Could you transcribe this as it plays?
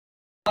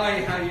Hi,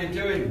 how you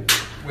doing?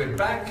 We're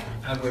back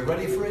and we're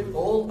ready for it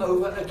all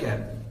over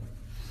again.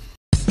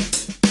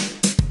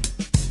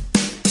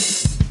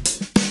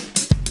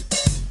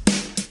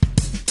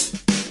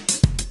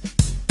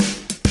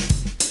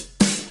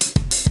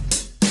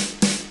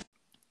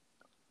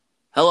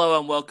 Hello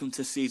and welcome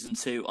to Season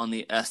 2 on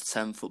the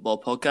S10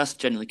 Football Podcast.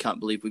 Genuinely can't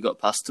believe we got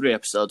past 3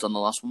 episodes on the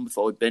last one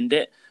before we binned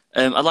it.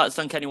 I'd like to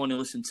thank anyone who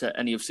listened to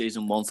any of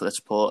Season 1 for their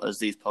support, as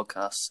these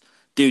podcasts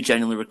do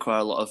genuinely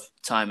require a lot of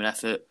time and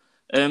effort.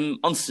 On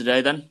to today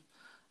then.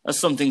 As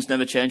some things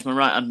never change, my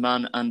right-hand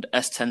man and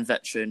S10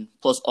 veteran,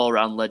 plus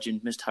all-round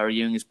legend, Mr. Harry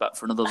Ewing, is back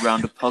for another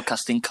round of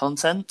podcasting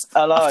content.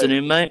 Hello.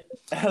 Afternoon, mate.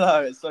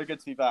 Hello, it's so good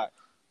to be back.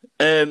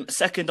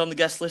 Second on the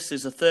guest list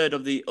is a third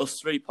of the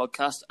Us3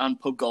 podcast and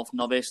pub golf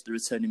novice, the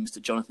returning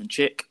Mr. Jonathan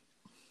Chick.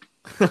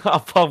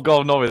 Pub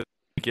golf novice.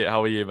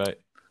 How are you, mate?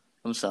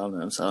 I'm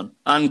sound.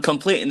 And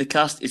completing the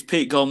cast is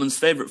Pete Gorman's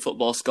favourite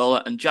football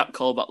scholar and Jack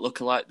Colback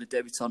lookalike, the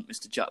debutant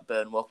Mr. Jack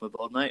Byrne. Welcome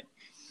aboard, mate.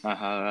 All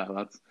right,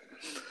 lads.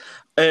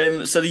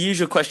 So the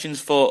usual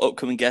questions for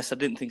upcoming guests. I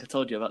didn't think I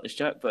told you about this,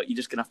 Jack, but you're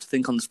just going to have to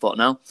think on the spot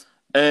now.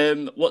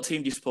 What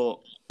team do you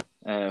support?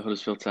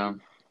 Huddersfield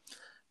Town.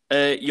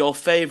 Your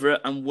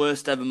favourite and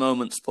worst ever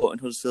moment supporting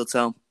Huddersfield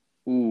Town?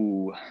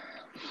 Ooh,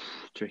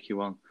 tricky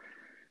one.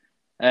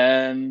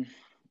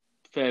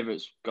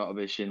 Favourite's got to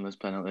be Schindler's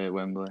penalty at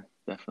Wembley,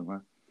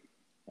 definitely.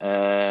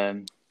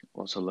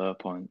 What's a low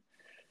point?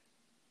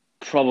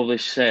 Probably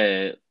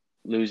say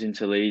losing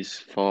to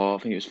Leeds I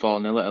think it was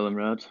 4-0 at Ellen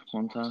Road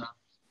one time.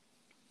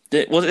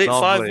 Was it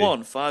Lovely. 5-1?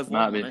 5-1.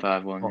 Might have been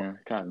 5-1, yeah.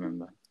 Can't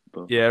remember.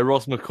 But Yeah,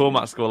 Ross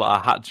McCormack scored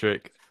like a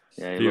hat-trick.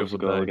 yeah, he Beautiful loves a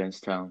goal day.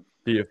 against Town.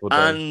 Beautiful day.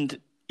 And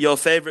your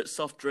favourite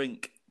soft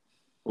drink?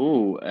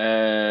 Ooh,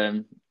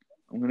 I'm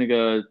going to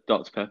go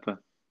Dr. Pepper.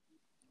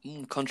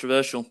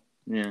 Controversial.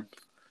 Yeah.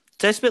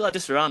 Tastes a bit like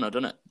Disaronno,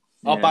 doesn't it?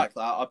 Yeah. I'll back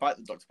that. I'll back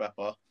the Dr.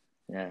 Pepper.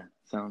 Yeah,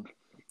 sound.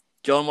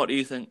 John, what do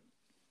you think?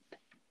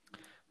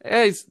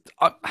 Yeah,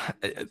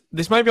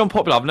 this may be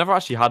unpopular. I've never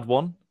actually had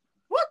one.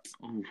 What?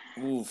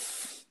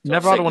 Oof.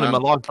 Never had Sick, one in my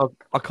man. life.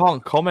 I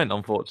can't comment,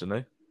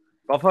 unfortunately.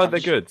 But I've heard they're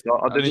good. So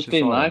I don't I've need just to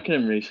been try them. liking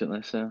them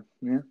recently, so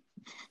yeah.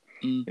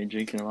 Mm. Been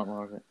drinking a lot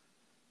more of it.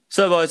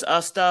 So, boys,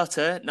 our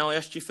starter. Now, I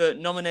asked you for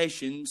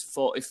nominations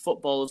for if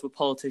footballers were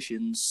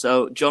politicians.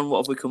 So, John, what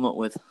have we come up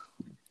with?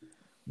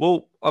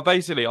 Well, I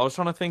was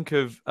trying to think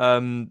of,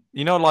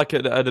 like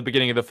at the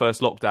beginning of the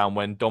first lockdown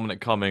when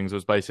Dominic Cummings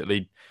was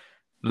basically,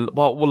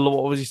 what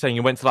was he saying? He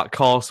went to that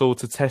castle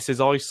to test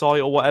his eyesight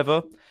or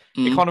whatever.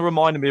 It kind of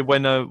reminded me of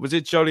when, was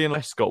it Jolyon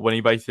Lescott when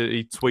he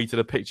basically tweeted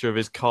a picture of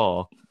his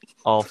car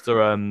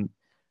after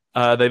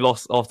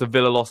after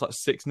Villa lost like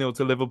 6-0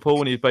 to Liverpool,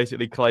 and he's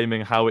basically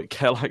claiming how it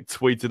like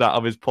tweeted out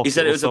of his pocket. He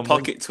said it or was something. a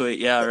pocket tweet.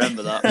 Yeah, I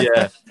remember that.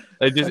 Yeah,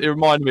 it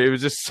reminded me. It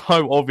was just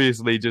so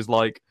obviously just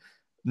like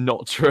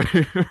not true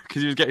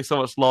because he was getting so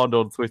much slander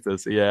on Twitter.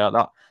 So yeah,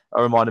 that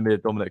reminded me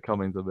of Dominic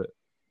Cummings a bit.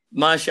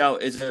 My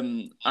shout is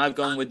I've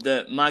gone with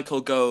the Michael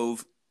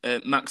Gove,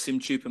 Maxim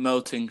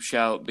Choupo-Moting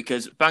shout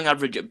because bang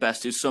average at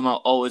best, who somehow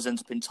always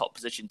ends up in top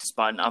position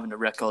despite not having a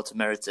record to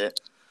merit it.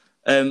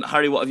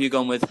 Harry, what have you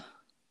gone with?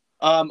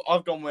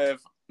 I've gone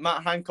with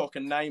Matt Hancock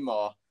and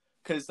Neymar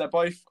because they're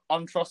both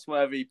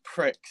untrustworthy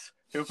pricks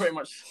who pretty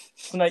much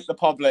snake the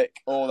public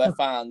or their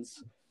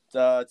fans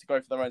to go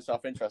for their own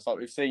self-interest. Like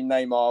we've seen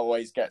Neymar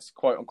always gets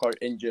quote-unquote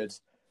injured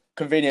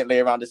conveniently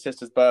around his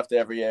sister's birthday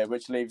every year,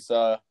 which leaves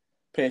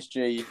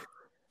PSG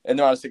in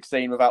the round of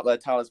 16 without their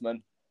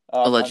talisman.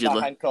 Allegedly. And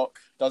Matt Hancock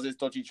does his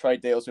dodgy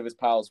trade deals with his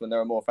pals when there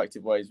are more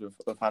effective ways of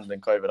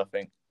handling COVID, I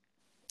think.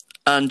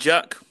 And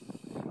Jack?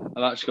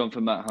 I've actually gone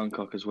for Matt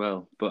Hancock as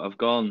well, but I've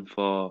gone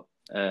for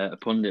a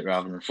pundit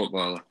rather than a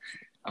footballer.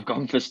 I've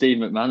gone for Steve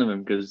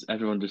McManaman because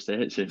everyone just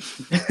hates him.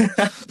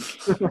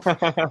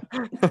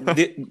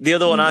 The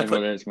other one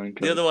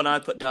The other one I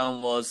put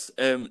down was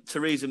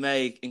Theresa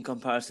May in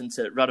comparison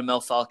to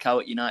Radamel Falcao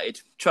at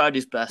United. Tried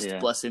his best, Yeah.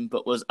 bless him,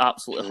 but was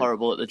absolutely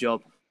horrible at the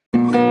job.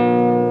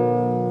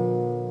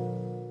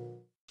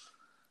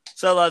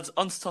 So, lads,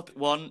 on to topic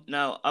one.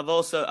 Now, I've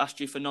also asked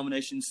you for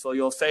nominations for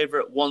your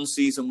favourite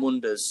one-season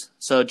wonders.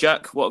 So,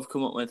 Jack, what have you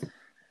come up with?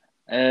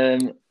 A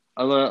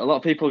lot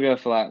of people go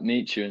for like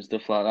Michu and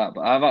stuff like that,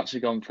 but I've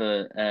actually gone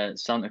for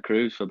Santa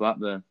Cruz for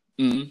Blackburn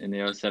in the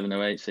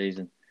 07-08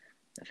 season.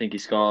 I think he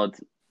scored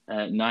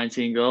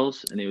 19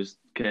 goals and he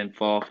came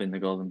fourth in the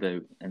Golden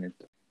Boot, and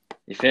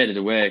he faded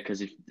away because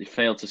he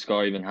failed to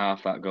score even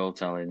half that goal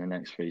tally in the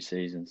next 3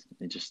 seasons.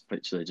 He just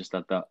literally just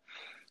had that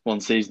one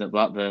season at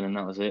Blackburn and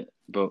that was it.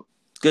 But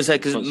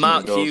Because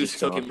Mark goals he Hughes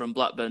took him scored. from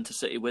Blackburn to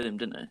City with him,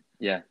 didn't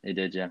he? Yeah, he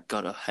did. Yeah.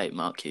 God, I hate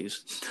Mark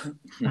Hughes.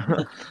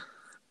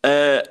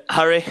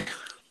 Harry?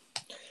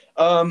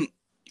 Well,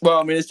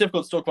 I mean, it's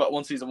difficult to talk about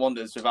one-season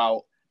wonders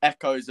without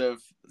echoes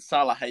of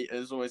Salah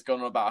haters always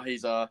going on about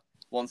he's a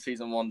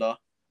one-season wonder,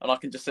 and I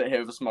can just sit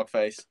here with a smug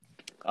face.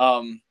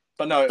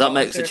 But no, That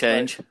makes a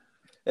change.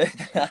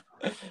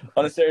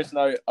 On a serious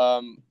note,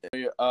 I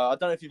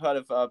don't know if you've heard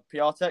of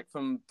Piatek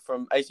from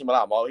AC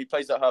Milan. Well, he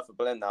plays at Hertha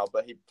Berlin now,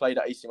 but he played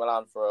at AC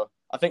Milan for,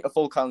 I think, a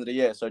full calendar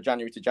year, so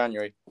January to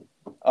January.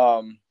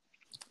 And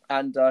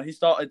he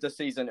started the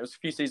season. It was a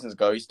few seasons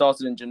ago. He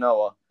started in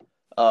Genoa,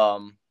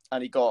 and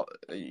he got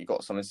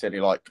something silly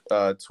like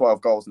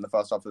 12 goals in the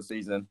first half of the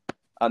season.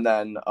 And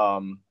then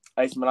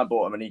AC Milan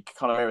bought him, and he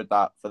kind of mirrored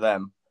that for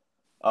them.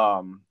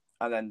 And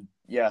then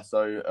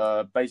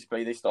so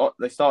basically they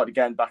started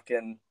again back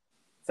in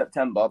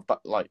September,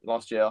 like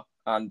last year.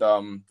 And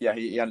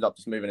he ended up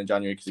just moving in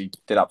January because he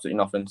did absolutely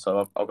nothing.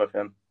 So I'll go for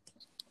him.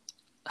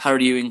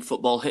 Harry Ewing,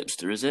 football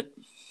hipster, is it?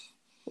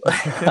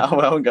 I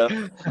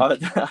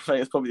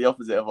think it's probably the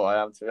opposite of what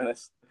I am, to be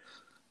honest.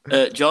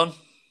 John?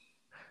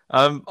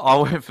 I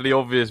went for the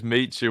obvious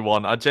Michu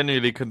one. I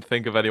genuinely couldn't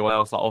think of anyone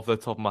else off the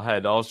top of my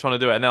head. I was trying to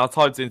do it, and then I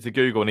typed it into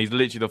Google, and he's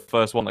literally the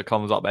first one that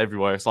comes up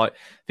everywhere. It's like, I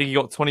think he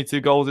got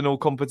 22 goals in all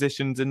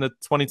competitions in the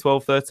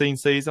 2012-13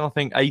 season. I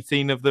think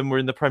 18 of them were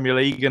in the Premier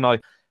League, and I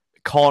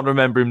can't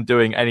remember him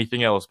doing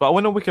anything else. But I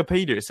went on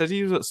Wikipedia. It says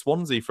he was at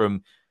Swansea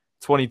from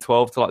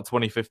 2012 to like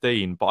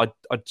 2015, but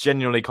I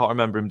genuinely can't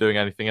remember him doing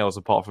anything else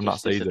apart from that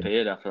season.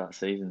 Disappeared after that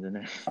season, didn't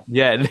it?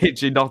 Yeah,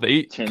 literally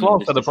nothing.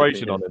 Class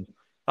celebration on him.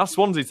 That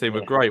Swansea team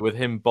were great with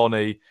him,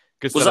 Bonnie.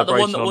 Good was that the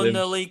one that won him.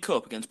 the League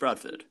Cup against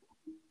Bradford?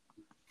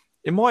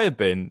 It might have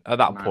been at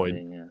that point.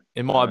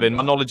 It might have been.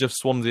 My knowledge of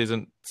Swansea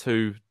isn't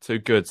too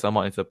good, so I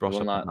might need to brush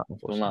up on that.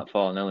 Won like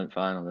 4-0 in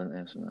final,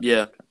 didn't they?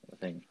 Yeah. I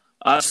think.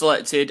 I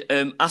selected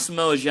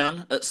Asamoah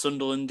Gyan at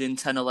Sunderland in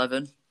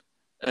 10-11.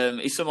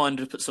 He somehow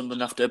ended up at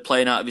Sunderland after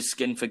playing out of his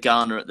skin for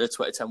Ghana at the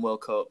 2010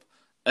 World Cup.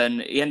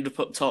 And he ended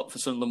up top for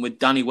Sunderland with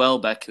Danny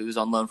Welbeck, who was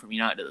on loan from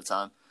United at the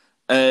time.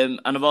 And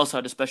I've also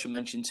had a special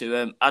mention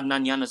to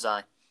Adnan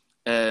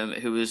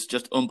Januzaj, who was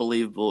just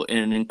unbelievable in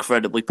an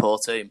incredibly poor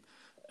team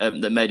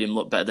that made him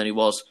look better than he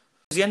was.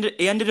 He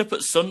ended up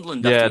at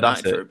Sunderland after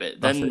United for a bit.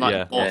 Then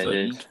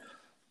Dortmund.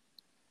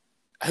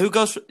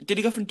 Did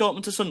he go from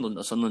Dortmund to Sunderland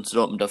or Sunderland to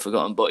Dortmund? I've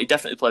forgotten. But he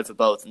definitely played for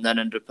both and then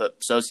ended up at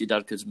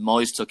Sociedad because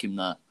Moyes took him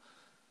there.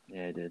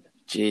 Yeah, he did.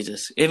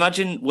 Jesus.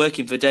 Imagine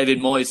working for David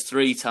Moyes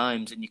 3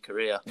 times in your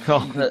career.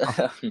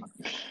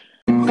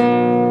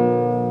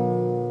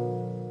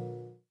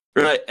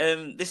 Right,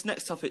 this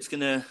next topic's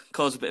going to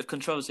cause a bit of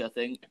controversy, I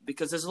think,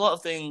 because there's a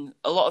lot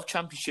of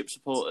Championship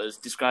supporters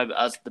describe it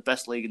as the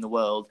best league in the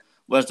world,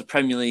 whereas the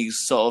Premier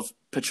League's sort of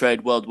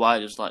portrayed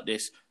worldwide as like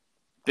this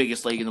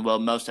biggest league in the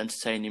world, most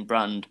entertaining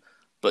brand.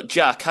 But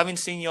Jack, having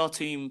seen your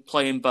team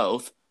play in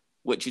both,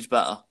 which is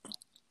better?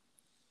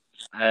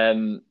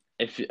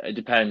 It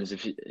depends.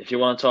 If you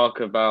want to talk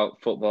about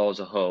football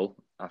as a whole,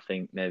 I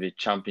think maybe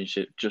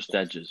Championship just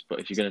edges. But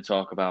if you're going to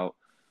talk about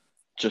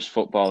just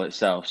football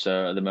itself,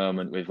 so at the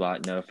moment with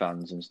like no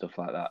fans and stuff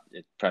like that,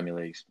 Premier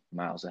League's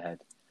miles ahead.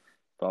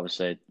 But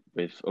obviously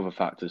with other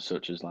factors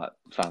such as like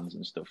fans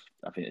and stuff,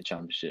 I think the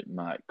Championship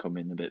might come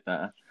in a bit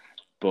better.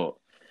 But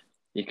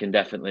you can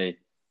definitely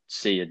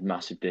see a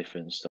massive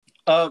difference.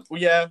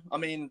 Yeah, I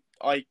mean,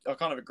 I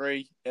kind of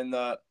agree in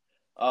that.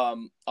 I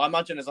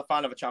imagine as a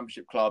fan of a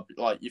Championship club,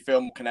 like you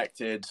feel more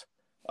connected,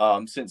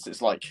 since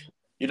it's like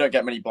you don't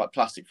get many like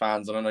plastic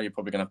fans, and I know you're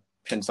probably going to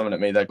pin something at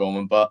me there,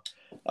 Gorman, but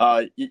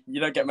you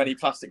don't get many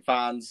plastic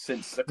fans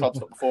since the club's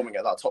not performing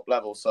at that top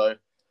level. So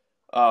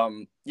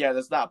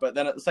there's that. But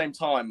then at the same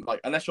time, like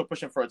unless you're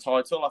pushing for a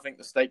title, I think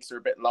the stakes are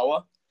a bit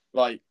lower.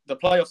 Like the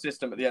playoff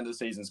system at the end of the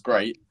season is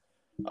great,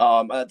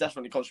 and it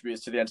definitely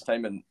contributes to the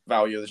entertainment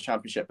value of the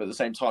Championship. But at the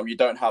same time, you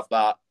don't have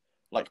that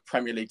like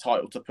Premier League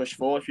title to push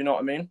for, if you know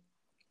what I mean.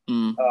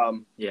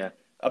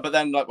 But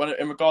then, like,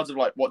 in regards of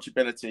like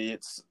watchability,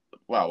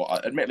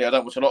 admittedly, I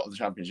don't watch a lot of the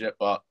Championship,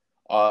 but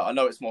I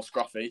know it's more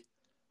scruffy,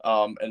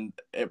 and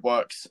it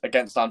works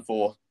against and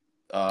for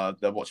the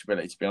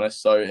watchability, to be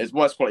honest. So it's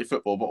worse quality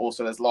football, but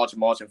also there's larger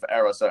margin for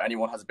error, so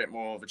anyone has a bit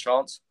more of a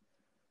chance.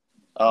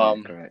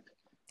 Correct.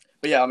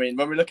 But yeah, I mean,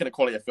 when we're looking at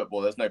quality of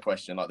football, there's no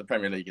question. Like the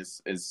Premier League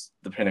is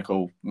the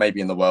pinnacle,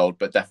 maybe in the world,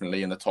 but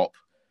definitely in the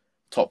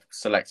top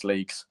select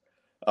leagues.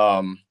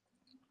 But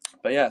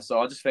yeah,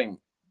 so I just think.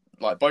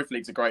 Like both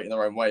leagues are great in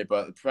their own way,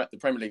 but the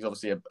Premier League is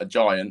obviously a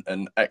giant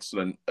and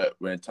excellent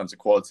in terms of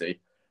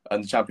quality,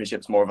 and the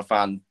Championship's more of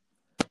a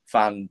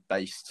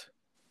fan-based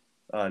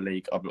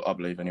league, I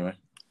believe, anyway.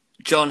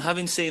 John,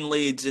 having seen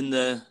Leeds in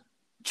the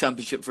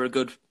Championship for a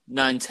good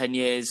 9-10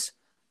 years,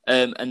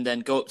 and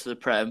then go up to the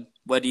Prem,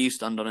 where do you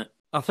stand on it?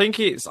 I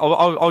think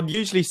I'd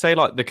usually say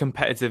like the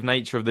competitive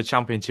nature of the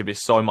Championship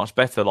is so much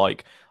better.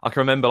 Like I can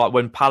remember like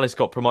when Palace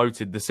got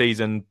promoted the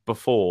season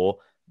before.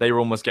 They were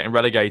almost getting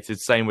relegated,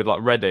 same with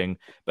like Reading.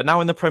 But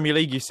now in the Premier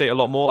League, you see it a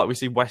lot more. Like we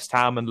see West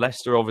Ham and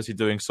Leicester obviously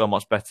doing so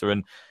much better.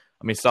 And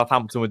I mean,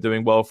 Southampton were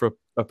doing well for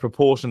a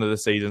proportion of the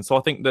season. So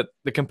I think that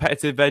the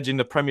competitive edge in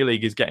the Premier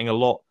League is getting a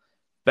lot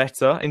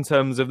better in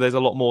terms of there's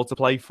a lot more to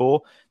play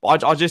for.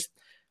 But I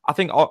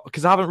think,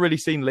 because I haven't really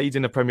seen Leeds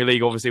in the Premier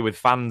League, obviously with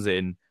fans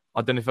in,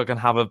 I don't know if I can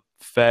have a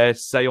fair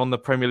say on the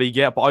Premier League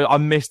yet, but I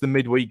miss the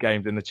midweek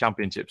games in the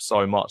Championship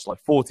so much, like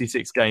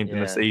 46 games in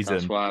the season.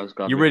 That's why I was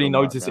glad you really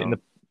notice it in the...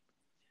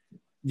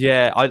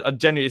 Yeah, I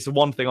genuinely, it's the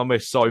one thing I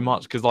miss so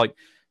much because like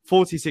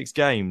 46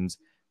 games,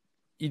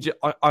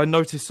 I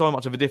noticed so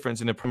much of a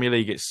difference in the Premier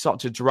League. It's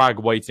such a drag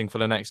waiting for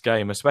the next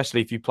game, especially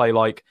if you play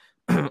like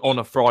on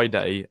a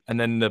Friday and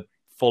then the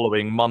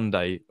following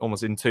Monday,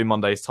 almost in 2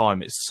 Mondays'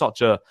 time. It's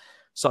such a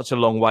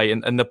long way,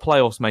 and the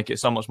playoffs make it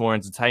so much more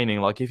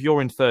entertaining. Like if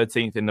you're in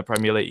 13th in the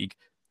Premier League,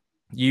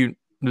 you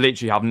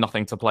literally have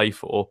nothing to play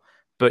for,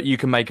 but you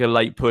can make a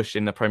late push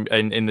in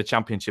the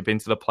Championship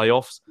into the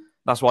playoffs.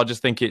 That's why I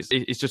just think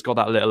it's just got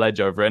that little edge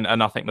over it,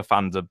 and I think the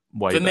fans are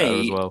way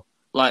better as well.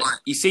 Like,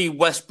 you see,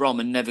 West Brom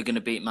are never going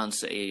to beat Man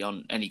City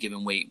on any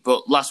given week.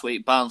 But last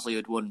week, Barnsley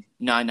had won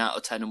 9 out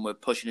of 10 and were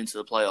pushing into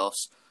the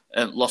playoffs.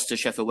 Lost to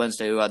Sheffield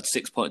Wednesday, who had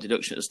 6-point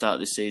deduction at the start of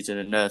this season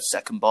and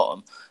second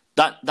bottom.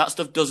 That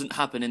stuff doesn't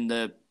happen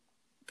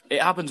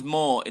it happens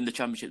more in the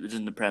Championship than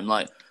in the Prem.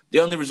 Like,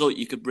 the only result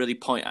you could really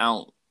point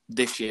out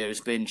this year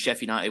has been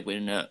Sheffield United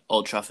winning at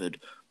Old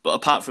Trafford. But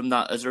apart from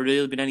that, has there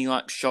really been any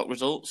shock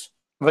results?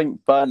 I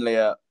think Burnley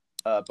at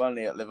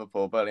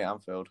Liverpool, Burnley at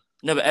Anfield.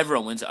 No, but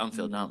everyone wins at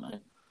Anfield now,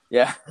 mate.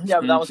 Yeah,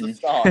 but that was the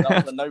start. That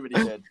was when nobody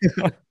did.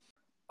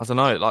 I don't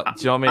know. Like,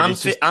 do you know what I mean?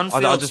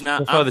 Anfield's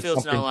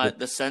now like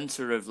the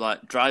centre of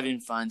like driving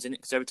fines, in it?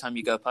 Because every time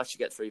you go past, you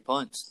get 3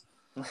 points.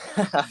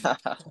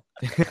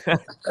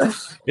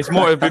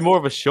 It'd be more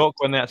of a shock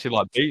when they actually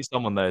like beat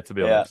someone there. To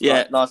be honest,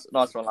 nice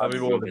one. That'd be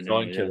more of a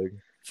giant killing.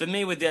 For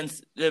me, with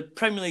the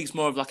Premier League's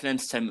more of like an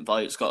entertainment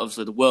value. It's got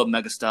obviously the world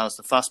megastars,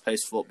 the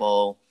fast-paced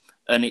football,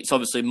 and it's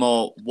obviously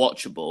more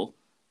watchable.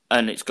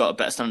 And it's got a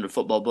better standard of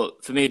football.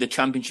 But for me, the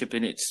Championship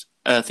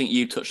I think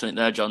you touched on it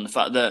there, John, the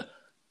fact that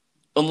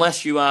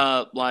unless you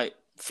are like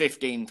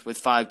 15th with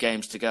 5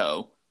 games to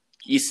go,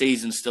 your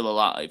season's still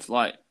alive.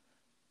 Like,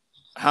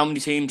 how many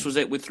teams was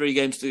it with 3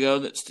 games to go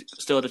that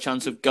still had a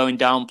chance of going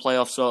down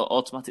playoffs or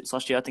automatics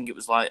last year? I think it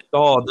was like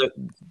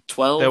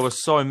 12. There were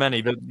so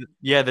many.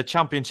 The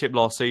Championship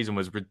last season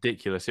was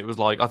ridiculous. It was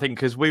like, I think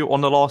because on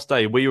the last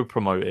day we were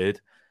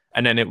promoted,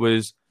 and then it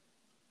was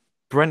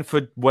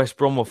Brentford, West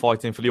Brom were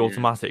fighting for the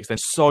automatics. Then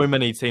so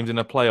many teams in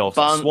the playoffs.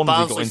 Swansea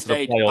got into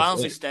the playoffs.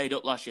 Barnsley stayed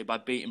up last year by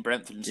beating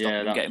Brentford and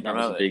stopping them getting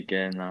promoted. That was a big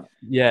game, that.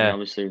 Yeah. And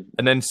obviously,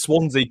 and then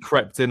Swansea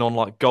crept in on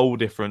like goal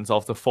difference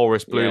after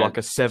Forest blew like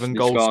a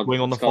 7-goal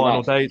swing on the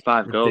final day.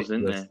 5 goals,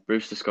 didn't they?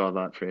 Brewster scored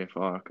like 3 or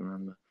 4, I can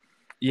remember.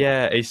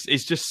 Yeah,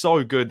 it's just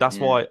so good. That's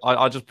why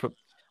I just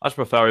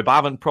prefer it. But I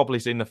haven't properly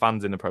seen the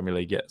fans in the Premier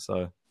League yet,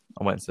 so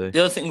I went to see.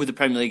 The other thing with the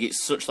Premier League,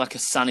 it's such like a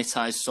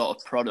sanitised sort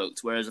of product,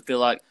 whereas I feel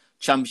like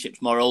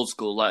Championship's more old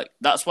school. Like,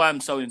 that's why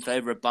I'm so in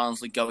favour of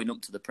Barnsley going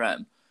up to the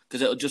Prem,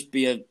 because it'll just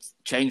be a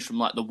change from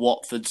like the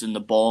Watfords and the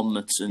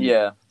Bournemouths and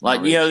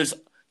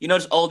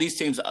there's all these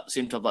teams that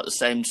seem to have like the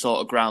same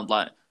sort of ground,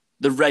 like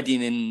the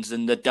Readings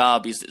and the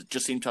Derbies that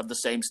just seem to have the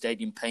same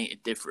stadium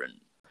painted different.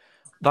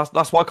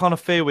 That's why I kind of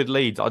fear with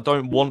Leeds. I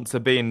don't want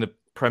to be in the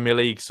Premier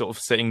League sort of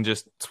sitting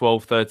just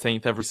 12th,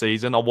 13th every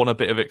season. I want a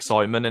bit of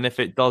excitement, and if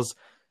it does,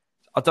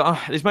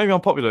 it's maybe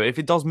unpopular. If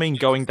it does mean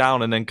going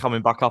down and then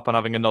coming back up and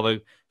having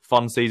another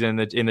fun season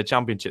in the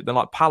Championship, then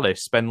like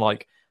Palace spend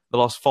like the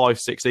last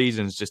 5-6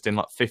 seasons just in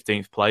like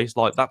 15th place.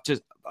 Like that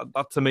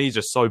to me is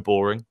just so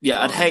boring.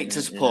 Yeah, I'd hate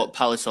to support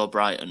Palace or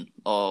Brighton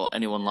or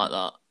anyone like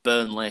that.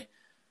 Burnley,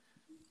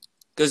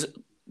 because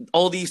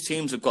all these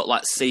teams have got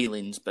like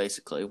ceilings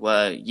basically,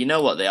 where you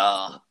know what they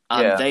are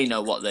and they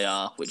know what they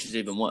are, which is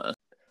even worse.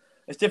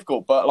 It's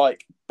difficult, but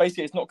like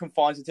basically it's not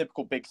confined to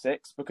typical Big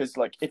Six, because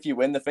like if you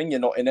win the thing, you're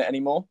not in it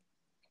anymore.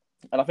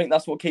 And I think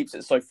that's what keeps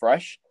it so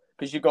fresh,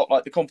 because you've got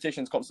like the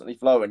competition's constantly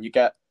flowing. You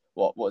get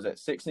what is it,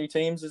 6 new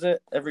teams, is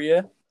it, every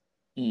year?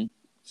 So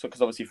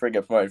because obviously 3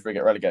 get promoted, 3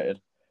 get relegated.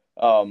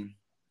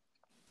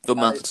 Good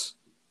maths.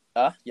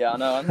 Yeah, I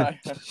know.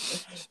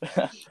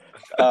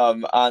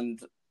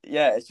 And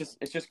yeah,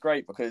 it's just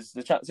great because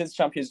since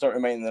champions don't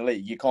remain in the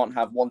league, you can't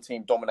have one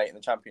team dominating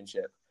the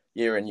Championship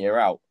year in, year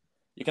out.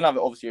 You can have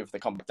it obviously if they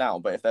come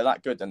down, but if they're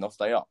that good, then they'll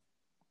stay up.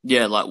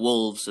 Yeah, like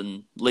Wolves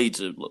and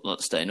Leeds are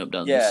like staying up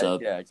down there. So.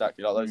 Yeah,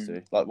 exactly, like those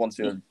two. Like ones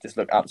who just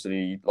look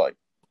absolutely like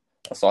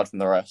aside from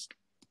the rest.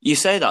 You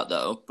say that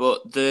though,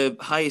 but the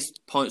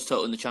highest points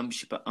total in the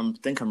Championship, I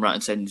think I'm right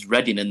in saying, is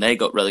Reading, and they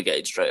got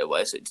relegated straight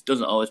away. So it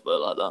doesn't always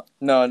work like that.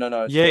 No.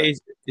 Yeah,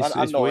 it's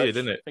weird,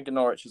 isn't it? I think in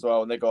Norwich as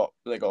well, and they got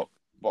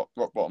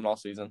rock bottom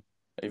last season,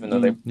 even though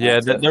they.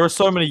 Yeah, there are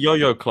so many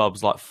yo-yo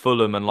clubs like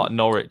Fulham and like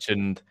Norwich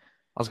and.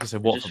 I was going to say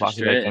Watford,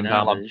 actually they came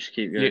down. They just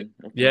keep going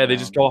they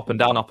just go up and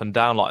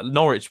down. Like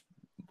Norwich,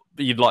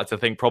 you'd like to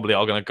think probably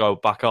are going to go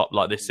back up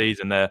like this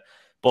season. They're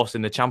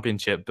bossing the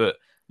Championship, but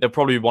they're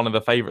probably one of the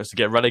favourites to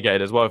get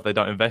relegated as well if they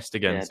don't invest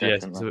again. Yeah,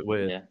 it's a bit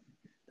weird. Yeah,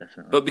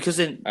 definitely. But because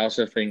I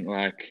also think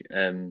like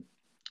in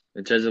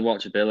terms of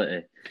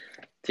watchability,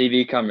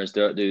 TV cameras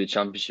don't do the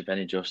Championship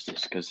any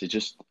justice, because they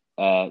just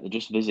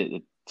visit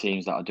the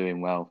teams that are doing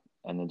well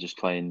and they're just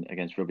playing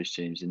against rubbish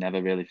teams. They never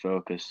really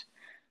focus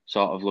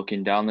sort of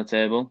looking down the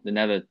table. They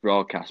never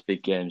broadcast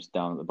big games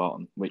down at the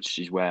bottom, which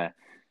is where,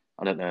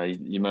 I don't know,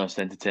 your most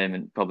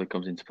entertainment probably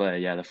comes into play.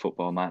 Yeah, the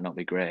football might not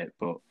be great,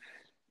 but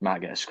might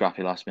get a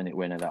scrappy last-minute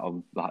winner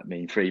that'll like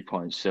mean 3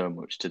 points so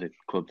much to the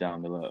club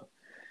down below.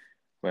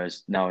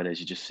 Whereas nowadays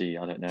you just see,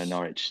 I don't know,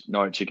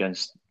 Norwich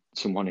against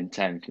someone in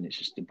 10th, and it's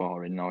just a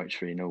boring Norwich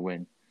 3-0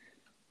 win.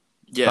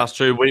 Yeah, that's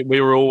true. We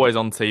were always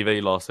on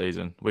TV last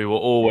season. We were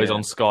always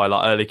on Sky,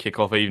 like early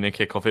kickoff, evening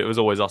kickoff. It was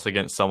always us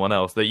against someone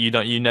else. That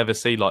you never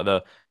see like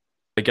the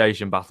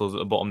relegation battles at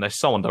the bottom. They're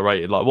so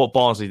underrated. Like what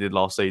Barnsley did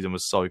last season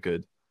was so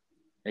good.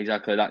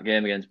 Exactly, that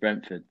game against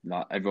Brentford,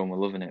 like everyone were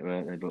loving it,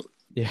 weren't they? But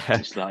Yeah,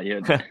 just like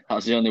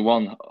that's the only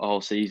one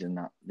all season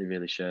that they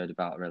really shared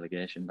about a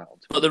relegation battle.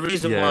 but the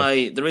reason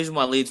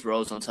why Leeds were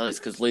always on telly is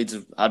because Leeds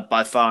have had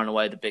by far and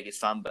away the biggest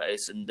fan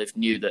base, and they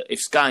knew that if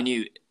Sky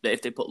knew that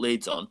if they put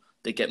Leeds on,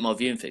 they'd get more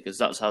viewing figures.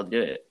 That's how they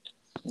do it.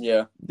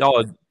 Yeah.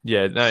 Oh,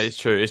 yeah, no, it's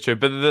true.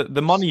 But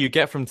the money you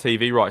get from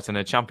TV rights in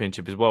a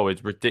championship as well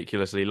is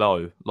ridiculously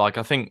low. Like,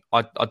 I think,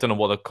 I don't know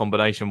what the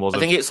combination was. I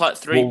think it's like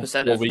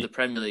 3% of the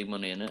Premier League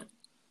money in it.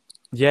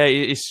 Yeah,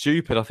 it's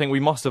stupid. I think we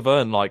must have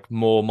earned like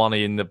more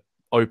money in the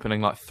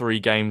opening like 3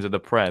 games of the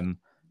Prem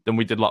than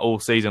we did like all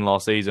season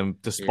last season,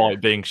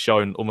 despite being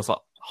shown almost like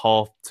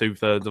half,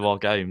 2/3 of our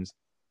games.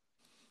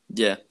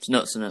 Yeah, it's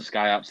nuts, isn't it?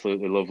 Sky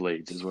absolutely love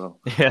Leeds as well.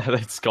 Yeah,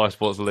 that's Sky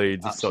Sports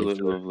Leeds. It's Absolutely so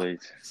true. love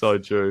Leeds. So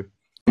true.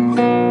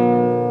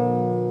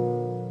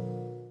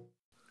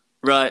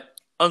 Right,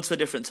 on to a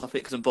different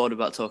topic because I'm bored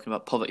about talking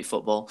about poverty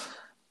football.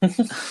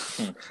 Respect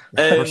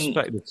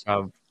the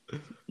champ.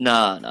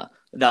 No,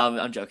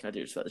 I'm joking. I do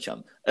respect the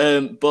champ.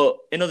 But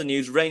in other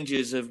news,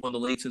 Rangers have won the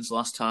league since the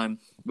last time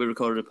we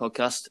recorded a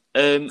podcast.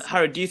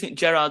 Harry, do you think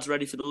Gerrard's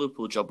ready for the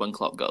Liverpool job when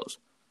Klopp goes?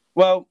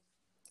 Well,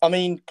 I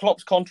mean,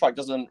 Klopp's contract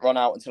doesn't run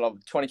out until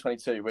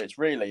 2022, which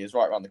really is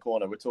right around the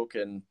corner. We're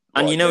talking...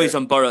 And you know he's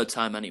on borrowed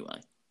time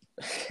anyway.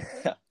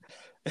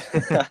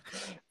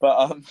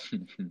 but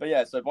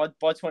yeah, so by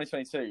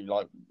 2022,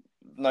 like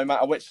no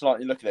matter which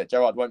slant you look at it,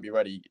 Gerrard won't be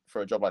ready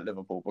for a job like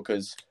Liverpool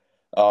because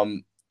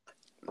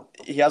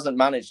he hasn't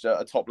managed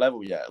a top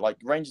level yet. Like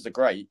Rangers are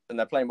great and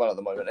they're playing well at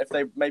the moment. If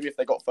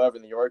they got further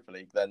in the Europa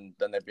League, then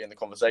they'd be in the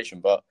conversation.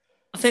 But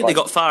I think they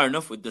got far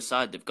enough with the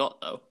side they've got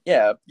though.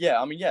 Yeah.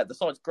 I mean, the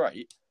side's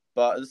great,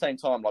 but at the same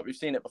time, like we've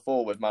seen it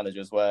before with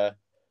managers where,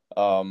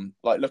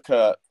 like look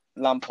at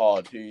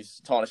Lampard, who's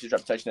tarnished his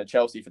reputation at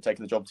Chelsea for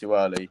taking the job too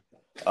early.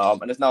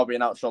 And is now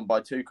being outshone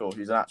by Tuchel,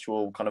 who's an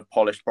actual kind of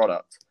polished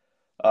product.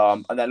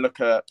 And then look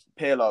at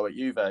Pirlo at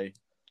Juve,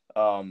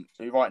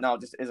 who right now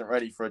just isn't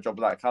ready for a job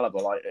of that caliber.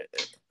 Like,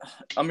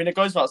 I mean, it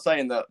goes without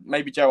saying that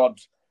maybe Gerrard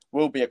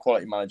will be a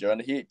quality manager,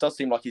 and he does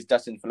seem like he's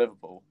destined for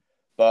Liverpool.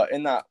 But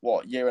in that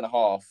year and a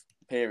half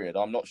period,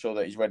 I'm not sure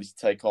that he's ready to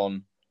take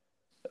on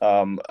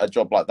a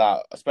job like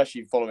that,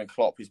 especially following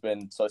Klopp, who's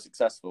been so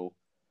successful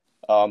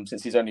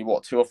since he's only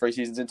 2 or 3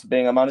 seasons into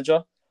being a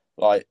manager.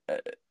 Like,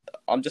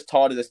 I'm just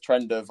tired of this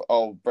trend of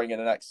bringing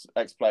in ex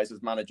players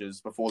as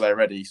managers before they're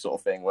ready, sort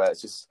of thing. Where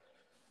it's just,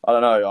 I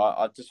don't know.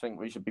 I just think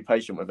we should be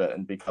patient with it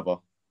and be clever.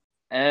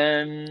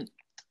 Yeah,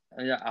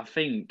 I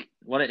think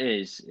what it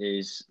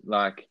is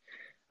like,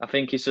 I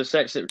think his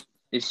success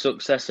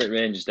at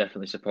Rangers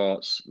definitely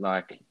supports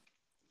like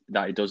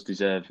that he does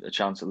deserve a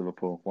chance at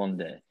Liverpool one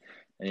day,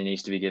 and he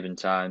needs to be given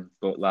time.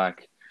 But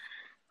like,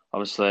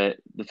 obviously,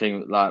 the thing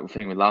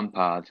with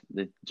Lampard,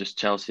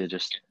 Chelsea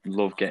just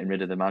love getting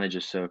rid of the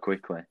managers so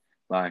quickly.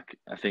 Like,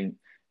 I think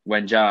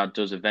when Gerrard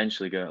does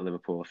eventually go to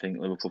Liverpool, I think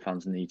Liverpool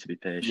fans need to be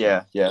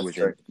patient. Yeah, with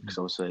true. him, because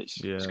obviously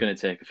it's going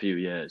to take a few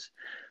years.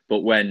 But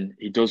when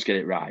he does get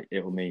it right,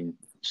 it will mean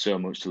so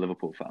much to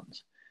Liverpool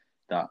fans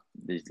that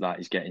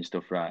he's getting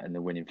stuff right and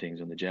they're winning things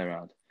under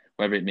Gerrard.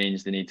 Whether it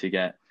means they need to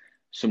get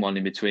someone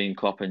in between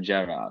Klopp and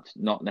Gerrard,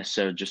 not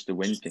necessarily just to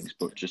win things,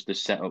 but just to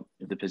set up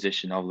the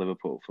position of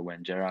Liverpool for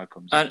when Gerrard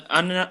comes in.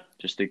 And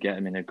just to get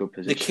him in a good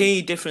position. The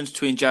key difference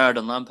between Gerrard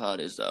and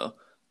Lampard is, though,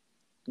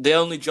 the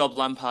only job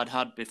Lampard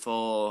had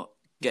before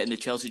getting the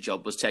Chelsea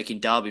job was taking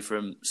Derby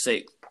from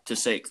 6th to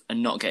 6th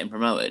and not getting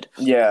promoted.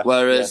 Yeah.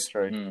 Whereas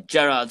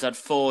Gerrard's had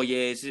 4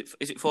 years.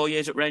 Is it 4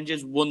 years at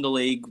Rangers? Won the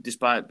league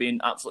despite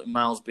being absolutely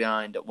miles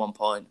behind at one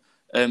point.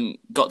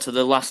 Got to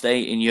the last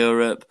 8 in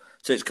Europe.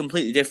 So it's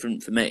completely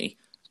different for me.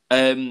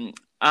 And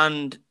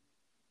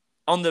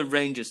on the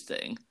Rangers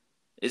thing,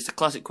 it's a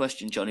classic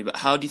question, Johnny, but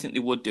how do you think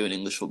they would do in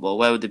English football?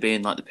 Where would they be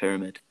in like the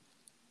pyramid?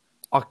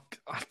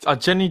 I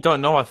genuinely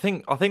don't know. I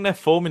think their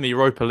form in the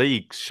Europa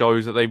League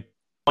shows that they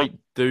might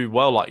do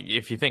well. Like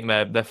if you think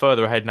they're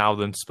further ahead now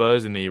than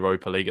Spurs in the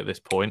Europa League at this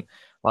point,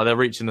 like they're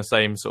reaching the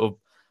same sort of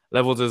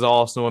levels as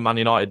Arsenal and Man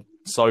United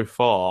so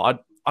far.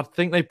 I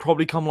think they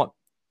probably come like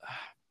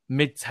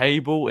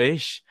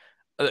mid-table-ish.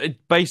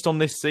 Based on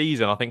this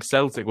season, I think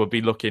Celtic would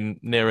be looking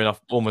near enough,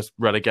 almost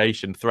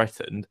relegation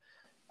threatened.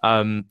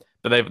 But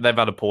they've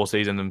had a poor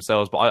season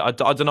themselves. But I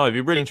don't know. It'd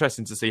be really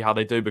interesting to see how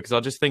they do, because I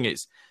just think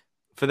it's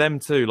for them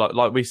too.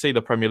 Like we see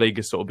the Premier League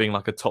as sort of being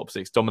like a top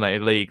 6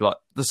 dominated league. Like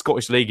the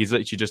Scottish League is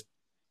literally just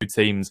 2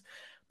 teams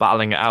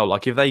battling it out.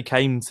 Like if they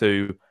came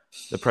to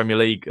the Premier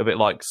League a bit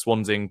like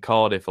Swansea and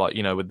Cardiff, like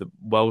with the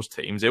Welsh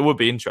teams, it would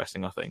be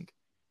interesting. I think.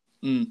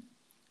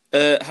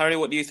 Harry,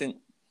 what do you think?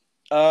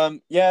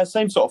 Yeah,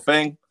 same sort of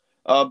thing.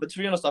 But to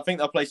be honest, I think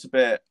they'll place a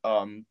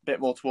bit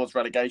more towards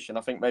relegation.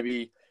 I think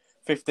maybe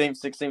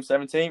 15th, 16th,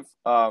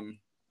 17th.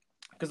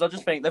 Because I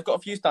just think they've got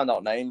a few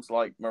standout names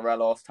like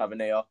Morelos,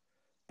 Tavernier.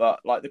 But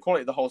like the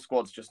quality of the whole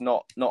squad's just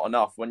not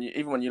enough. When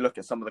you look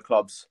at some of the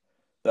clubs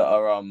that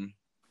are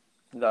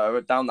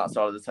down that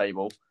side of the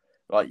table,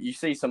 like you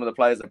see some of the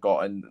players they've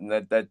got, and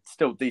they're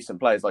still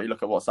decent players. Like you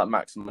look at what's that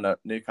Maximum at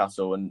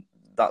Newcastle and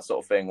that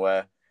sort of thing,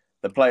 where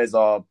the players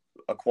are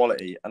a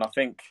quality. And I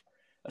think,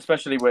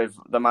 especially with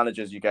the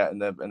managers you get in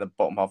the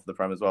bottom half of the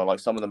Prem as well, like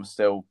some of them are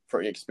still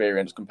pretty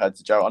experienced compared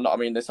to Gerrard. I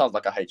mean, it sounds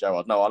like I hate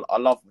Gerrard. No, I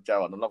love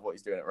Gerrard. I love what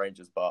he's doing at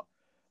Rangers, but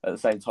at the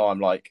same time,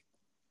 like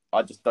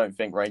I just don't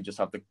think Rangers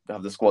have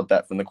the squad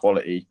depth and the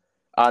quality,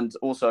 and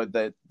also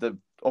the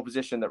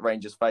opposition that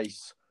Rangers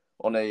face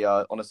on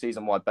a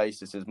season wide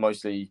basis is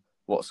mostly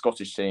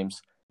Scottish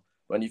teams.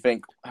 When you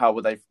think how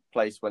would they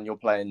place when you're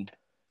playing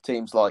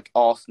teams like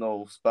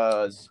Arsenal,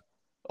 Spurs,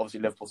 obviously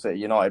Liverpool,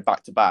 City, United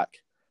back to back,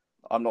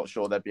 I'm not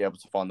sure they'd be able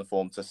to find the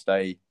form to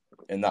stay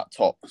in that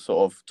top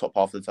half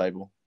of the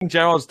table. I think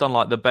Gerrard's done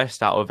like the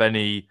best out of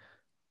any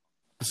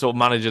sort of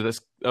manager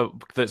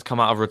that's come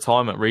out of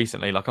retirement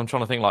recently. Like I'm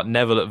trying to think, like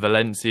Neville at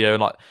Valencia,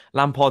 and like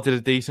Lampard did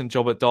a decent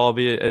job at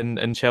Derby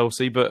and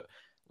Chelsea, but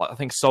like I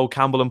think Sol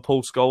Campbell and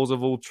Paul Scholes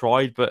have all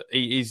tried, but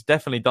he's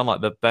definitely done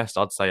like the best,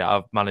 I'd say,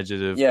 out of managers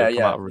who've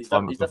come out of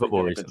retirement for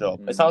football recently.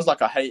 Job. It sounds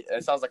like I'm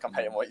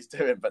hating what he's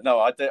doing, but no,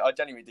 I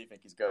genuinely do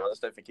think he's good. I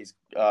just don't think he's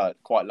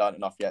quite learned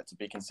enough yet to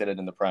be considered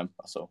in the Prem.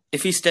 That's all.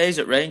 If he stays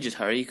at Rangers,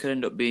 Harry, he could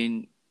end up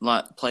being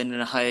like playing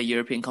in a higher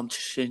European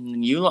competition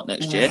than you lot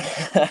next year.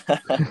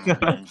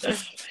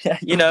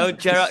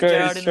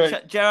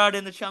 Gerrard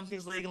in the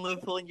Champions League and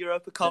Liverpool in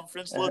Europa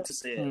Conference. Love to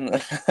see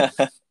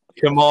it.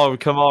 Come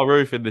on,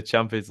 Roof in the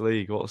Champions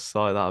League. What a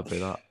sight that'd be,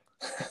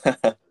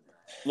 that.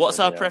 What's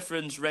our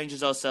preference,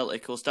 Rangers or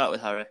Celtic? We'll start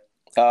with Harry.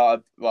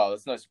 Well,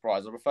 there's no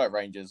surprise. I prefer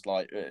Rangers.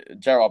 Like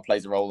Gerrard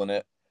plays a role in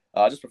it.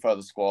 I just prefer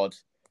the squad,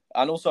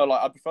 and also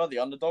like I prefer the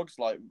underdogs.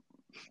 Like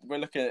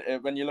when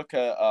you look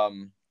at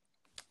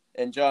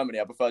in Germany,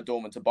 I prefer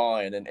Dortmund to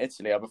Bayern. In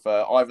Italy, I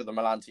prefer either the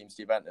Milan teams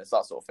to Juventus,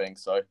 that sort of thing.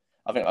 So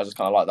I think I just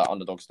kind of like that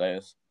underdog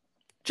status.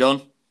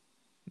 John?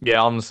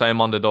 Yeah, I'm the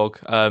same underdog.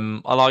 Now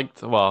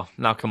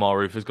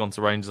Kamaru has gone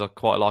to Rangers. I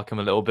quite like him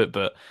a little bit,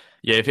 but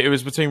yeah, if it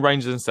was between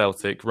Rangers and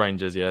Celtic,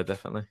 Rangers, yeah,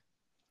 definitely.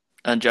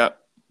 And Jack?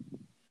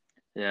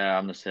 Yeah,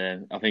 I'm the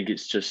same. I think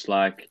it's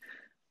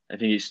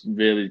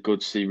really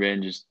good to see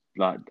Rangers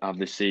like have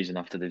this season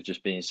after they've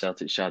just been in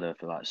Celtic's shadow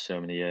for like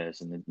so many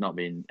years and they've not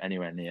been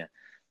anywhere near.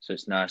 So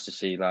it's nice to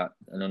see like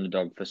an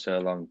underdog for so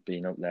long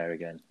being up there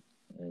again.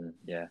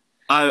 Yeah.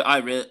 I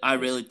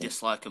really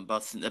dislike them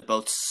both. I think they're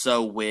both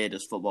so weird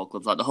as football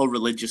clubs. Like the whole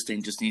religious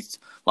thing just needs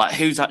like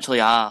who's actually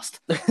asked.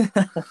 I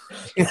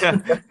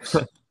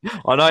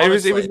know.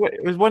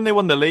 It was when they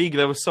won the league.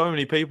 There were so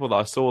many people that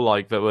I saw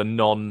like that were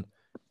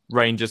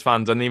non-Rangers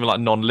fans and even like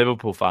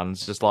non-Liverpool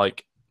fans, just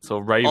like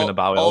sort of raving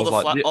about it.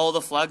 All the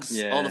flags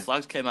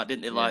came out,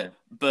 didn't they? Like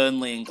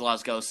Burnley and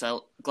Glasgow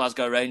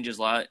Rangers.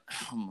 Like,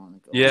 oh my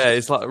God. Yeah,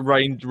 it's like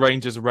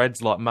Rangers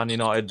Reds, like Man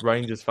United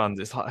Rangers fans.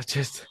 It's like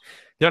just.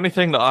 The only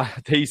thing that I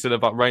decent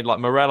about like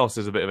Morelos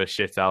is a bit of a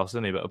shit house,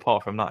 isn't he? But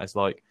apart from that, it's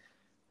like,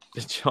 do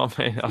you know what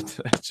I mean?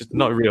 It's just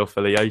not a real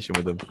affiliation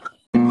with them.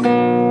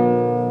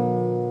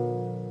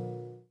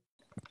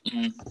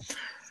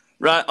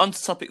 Right, on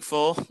to topic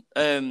 4.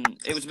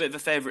 It was a bit of a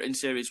favourite in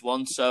Series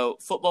 1. So,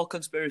 football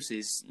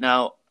conspiracies.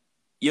 Now,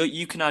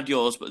 you can add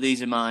yours, but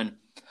these are mine.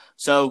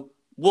 So,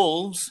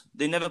 Wolves,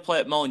 they never play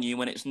at Molineux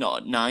when it's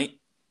not at night.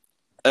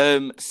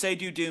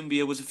 Seydou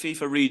Doumbia was a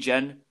FIFA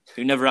regen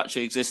who never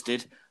actually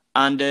existed.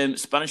 And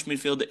Spanish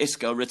midfielder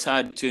Isco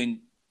retired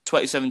between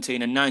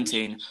 2017 and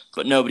 19,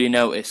 but nobody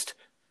noticed.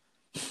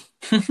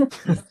 It's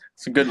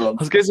a good one. I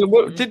was going to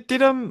say, did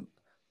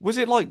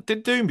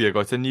Doumbia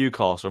go to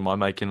Newcastle? Or am I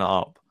making that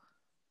up?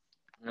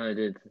 No, he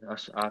did.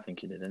 I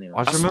think he did anyway.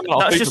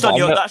 That's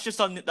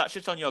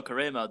just on your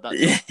career mode. No,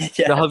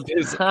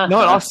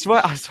 I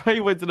swear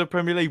he went to the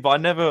Premier League, but I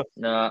never.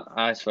 No,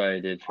 I swear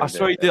he did. I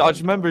swear he did. I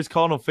just remember his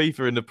card on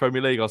FIFA in the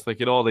Premier League. I was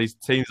thinking, oh, these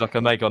teams I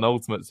can make on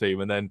Ultimate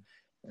Team, and then.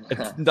 I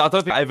don't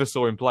think I ever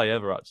saw him play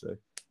ever, actually.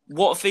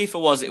 What FIFA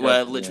was it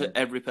where literally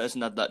every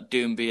person had that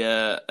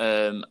Doumbia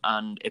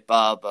and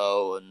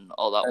Ibarbo and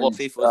all that? What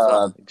FIFA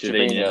was that?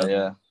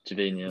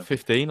 Javinho.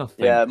 15, I think.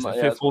 Yeah,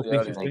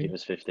 14, 15. I think it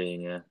was 15,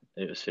 yeah.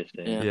 It was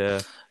 15. Yeah.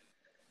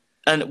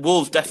 And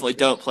Wolves definitely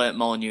don't play at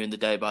Molineux in the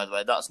day, by the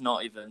way. That's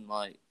not even,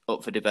 like,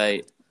 up for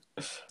debate.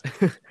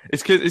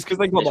 It's because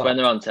they got when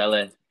they're on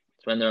telly.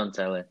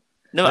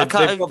 No, I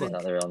can't even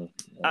think.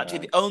 Actually,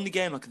 the only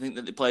game I can think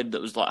that they played that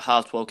was like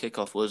half-12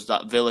 kickoff was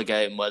that Villa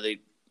game where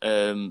they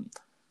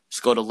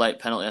scored a late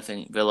penalty, I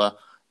think, Villa.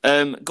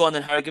 Go on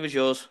then, Harry, give us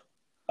yours.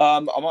 I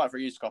might have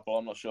reused a couple,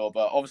 I'm not sure.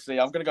 But obviously,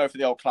 I'm going to go for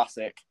the old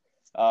classic.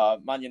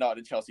 Man United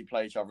and Chelsea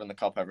play each other in the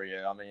Cup every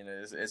year. I mean,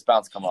 it's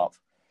bound to come up.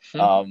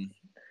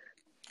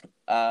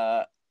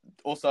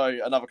 Also,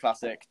 another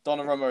classic.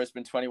 Donnarumma has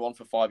been 21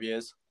 for 5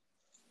 years.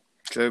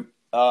 True.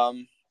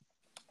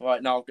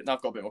 Right, now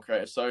I've got a bit more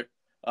creative. So,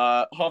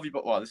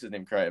 this isn't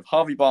even creative.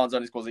 Harvey Barnes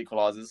only scores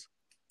equalisers.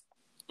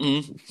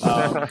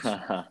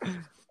 Adama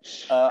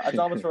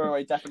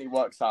Traore definitely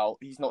works out.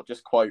 He's not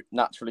just, quote,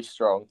 naturally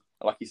strong,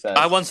 like he says.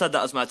 I once had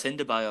that as my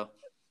Tinder bio.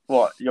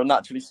 What? You're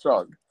naturally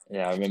strong.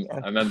 Yeah, I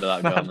remember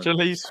that goal.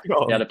 Naturally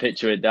strong. You had a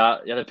picture with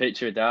that.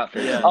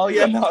 Yeah. Oh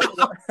yeah, no.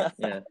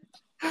 Yeah.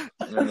 I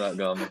remember that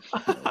goal.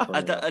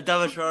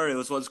 Adama Traore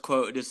was once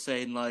quoted as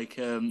saying like,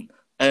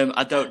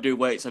 "I don't do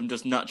weights. I'm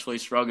just naturally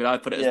strong," and I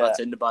put it as my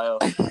Tinder bio.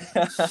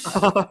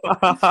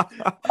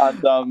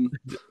 And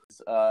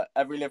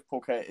every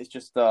Liverpool kit is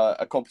just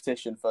a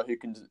competition for who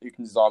can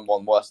design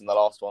one worse than the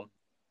last one.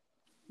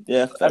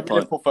 Yeah, every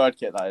Liverpool third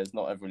kit, that is,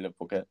 not every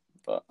Liverpool kit.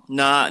 But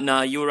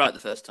nah, you were right the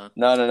first time.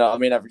 No. I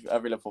mean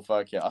every Liverpool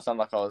third kit. I sound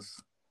like I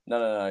was.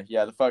 No.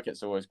 Yeah, the third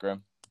kit's always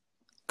grim.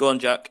 Go on,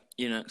 Jack.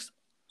 You next.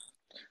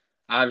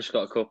 I've just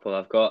got a couple.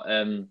 I've got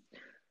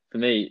for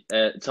me,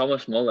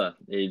 Thomas Muller.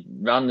 He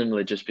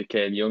randomly just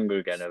became younger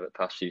again over the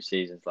past few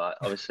seasons. Like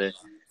obviously,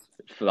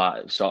 for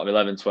like sort of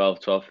 11, 12,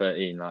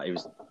 13, like he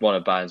was one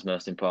of Bayern's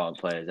most important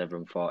players.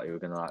 Everyone thought he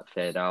was going to like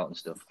fade out and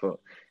stuff, but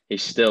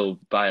he's still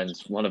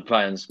one of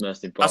Bayern's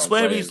most important. I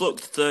swear players. he's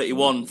looked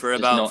 31 for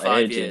about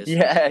 5 years.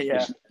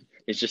 Yeah.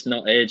 He's just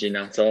not aging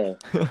at all.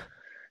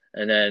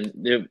 And then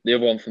the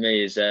other one for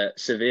me is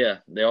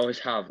Sevilla. They always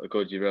have a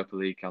good Europa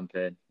League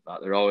campaign. Like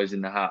they're always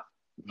in the hat,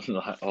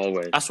 like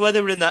always. I swear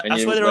they were in that. I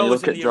swear they're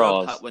always in the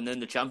Europa hat when they're in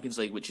the Champions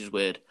League, which is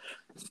weird.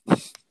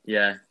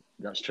 Yeah,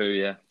 that's true.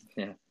 Yeah.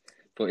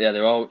 But yeah,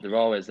 they're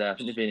always there. I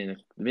think they've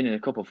been in a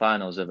couple of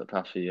finals over the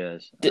past few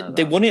years.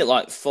 They won it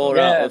like 4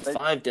 out of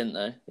 5, didn't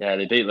they? Yeah,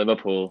 they beat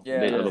Liverpool.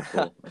 Yeah. They beat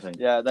Liverpool, I think.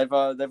 Yeah, they've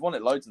won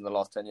it loads in the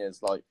last 10 years.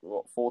 Like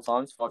what, 5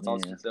 times?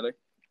 Silly.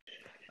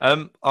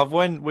 I've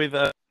went with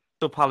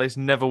Crystal Palace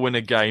never win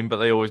a game, but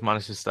they always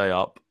manage to stay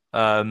up.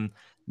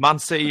 Man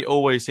City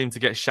always seem to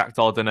get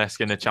Shakhtar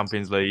Donetsk in the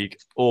Champions League,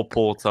 or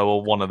Porto,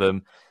 or one of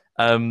them.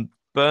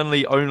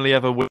 Burnley only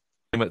ever win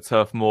at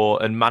Turf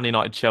Moor, and Man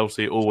United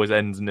Chelsea always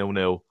ends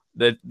 0-0.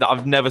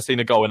 I've never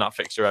seen a goal in that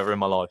fixture ever in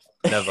my life.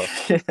 Never.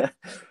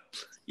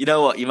 You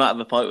know what? You might have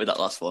a point with that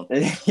last one.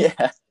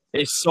 Yeah.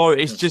 It's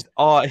just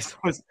it's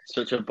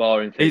such a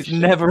boring thing. It's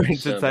never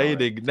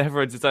entertaining.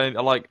 Never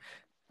entertaining. Like,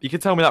 you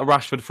can tell me that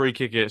Rashford free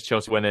kick against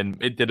Chelsea went in.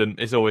 It didn't.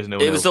 It's always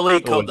 0-0. It was the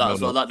League Cup, Always that 0-0.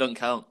 as well. That don't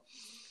count.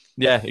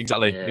 Yeah,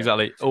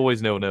 exactly.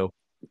 Always 0-0.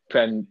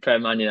 Prem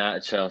Man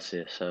United Chelsea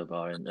is so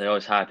boring. They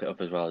always hype it up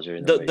as well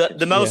during the week.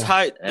 The most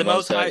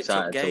hyped so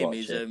up game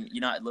is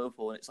United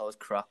Liverpool, and it's always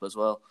crap as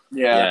well.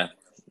 Yeah.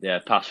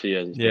 Past few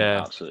years, it's been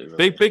absolutely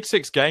rubbish. Big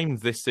 6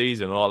 games this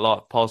season,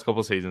 like past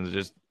couple of seasons, are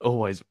just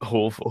always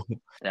awful. They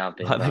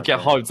get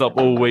hyped up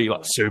all week,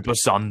 like Super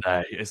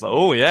Sunday. It's like,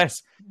 oh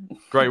yes,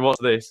 great.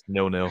 What's this?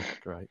 0-0.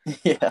 Great.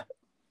 Yeah.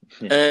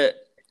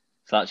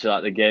 It's actually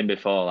like the game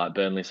before, like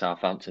Burnley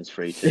Southampton's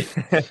free kick.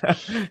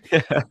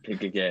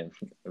 Big game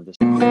of the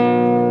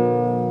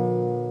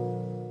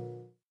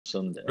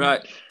Sunday. Right,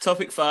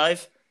 topic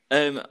 5.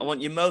 I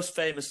want your most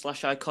famous /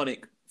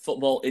 iconic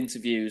football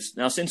interviews.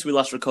 Now, since we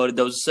last recorded,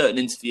 there was a certain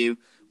interview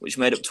which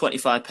made up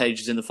 25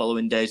 pages in the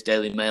following day's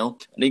Daily Mail,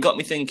 and it got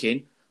me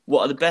thinking,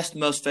 what are the best,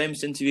 most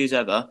famous interviews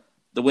ever?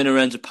 The winner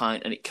earns a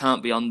pint, and it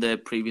can't be on the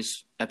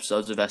previous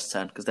episodes of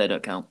S10 because they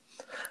don't count.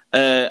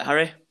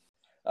 Harry?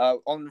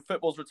 On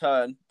football's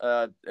return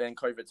in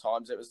COVID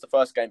times, it was the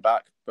first game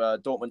back,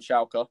 Dortmund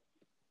Schalke.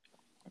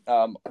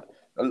 One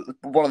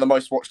of the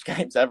most watched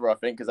games ever, I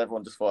think, because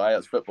everyone just thought, hey,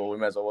 it's football, we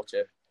may as well watch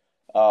it.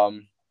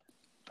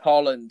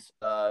 Haaland,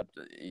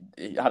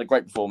 he had a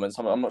great performance.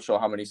 I'm not sure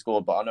how many he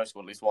scored, but I know he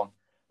scored at least one.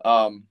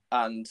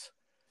 And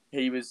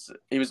he was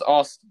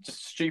asked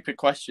just stupid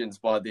questions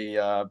by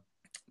the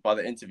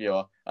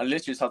interviewer, and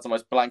literally just had the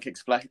most blank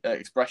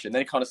expression.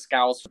 Then he kind of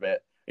scowls a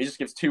bit. He just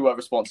gives 2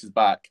 responses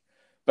back.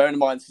 Bearing in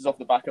mind, this is off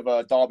the back of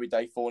a Derby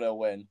Day 4-0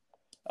 win.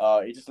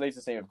 He just leaves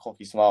the scene with a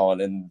cocky smile,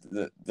 and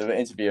the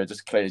interviewer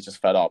just clearly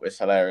just fed up. It's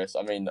hilarious.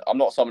 I mean, I'm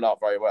not summing up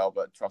very well,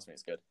 but trust me,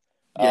 it's good.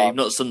 Yeah, you've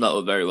not summed that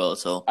up very well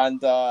at all.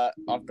 And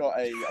I've got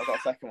a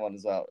second one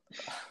as well.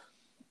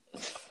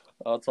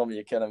 Oh, Tommy,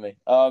 you're killing me.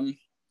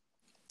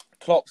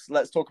 Klopp's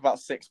Let's Talk About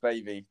Six,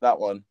 Baby. That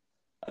one.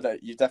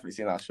 You've definitely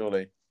seen that,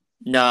 surely.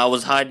 No, I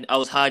was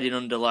hiding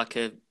under like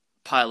a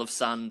pile of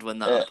sand when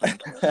that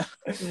happened.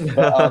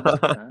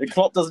 But,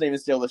 Klopp doesn't even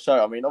steal the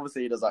show. I mean,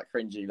 obviously he does that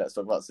cringy "Let's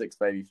Talk About Six,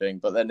 Baby" thing,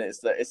 but then it's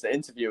the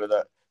interviewer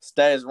that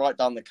stares right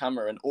down the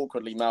camera and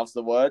awkwardly mouths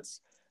the words.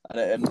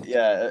 And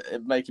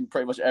it making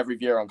pretty much every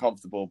viewer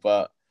uncomfortable.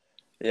 But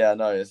yeah,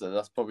 no,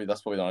 that's probably the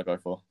one I go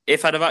for.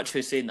 If I'd have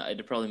actually seen that, it'd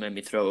have probably made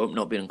me throw up,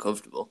 not being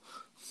uncomfortable.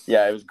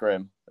 Yeah, it was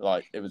grim.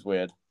 Like, it was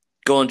weird.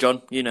 Go on,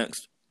 John. You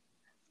next.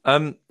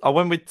 I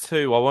went with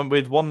 2. I went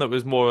with one that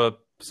was more a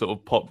sort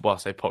of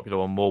popular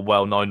one, more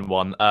well-known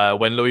one.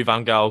 When Louis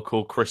van Gaal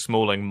called Chris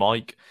Smalling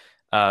Mike.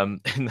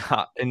 In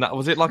that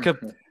was it like a?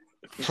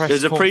 It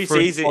was a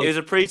pre-season. It was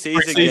a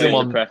pre-season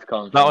one. Press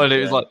conference, that one, it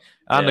was like,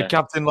 the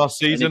captain last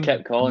season. And he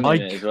kept calling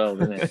Mike. him it as well,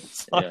 didn't he?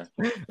 Like,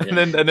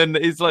 and then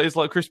it's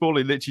like Chris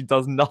Smalling literally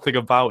does nothing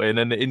about it, and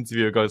then the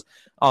interviewer goes,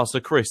 "Oh, so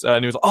Chris,"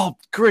 and he was like, "Oh,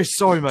 Chris,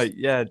 sorry, mate.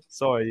 Yeah,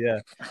 sorry,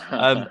 yeah."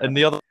 And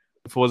the other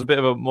was a bit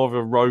of more of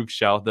a rogue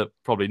shout that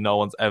probably no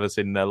one's ever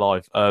seen in their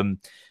life. But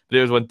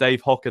it was when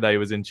Dave Hockaday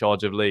was in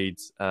charge of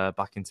Leeds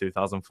back in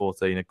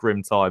 2014, a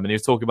grim time, and he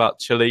was talking about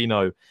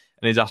Chelino.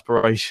 and his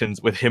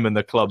aspirations with him and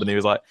the club. And he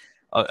was like,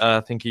 I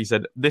think he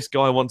said, this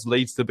guy wants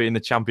Leeds to be in the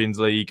Champions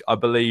League. I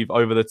believe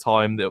over the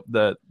time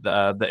that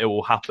it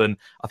will happen.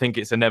 I think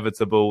it's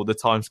inevitable. The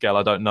timescale,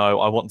 I don't know.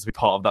 I want to be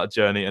part of that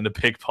journey and a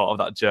big part of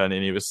that journey.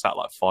 And he was sat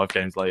like 5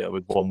 games later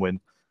with 1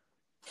 win.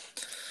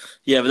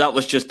 Yeah, but that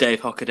was just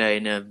Dave Hockaday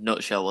in a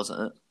nutshell,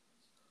 wasn't it?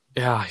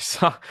 Yeah,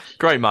 he's a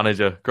great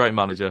manager.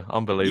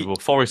 Unbelievable.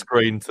 Forest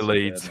Green to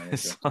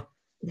Leeds.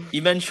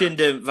 You mentioned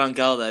Van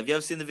Gaal there. Have you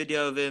ever seen the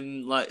video of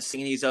him like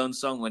singing his own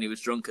song when he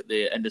was drunk at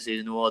the end of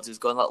season awards? He was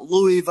going like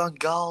Louis Van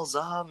Gaal's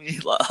army.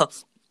 Like,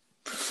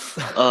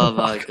 oh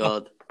my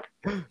god!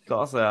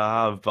 Can't say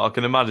I have, but I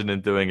can imagine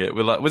him doing it.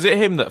 Was it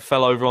him that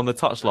fell over on the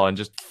touchline,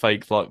 just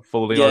faked like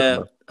falling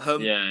over?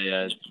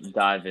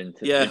 Dive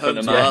into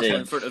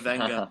in front of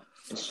Wenger.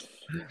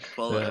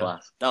 Yeah.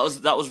 That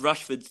was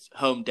Rashford's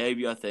home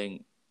debut, I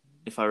think,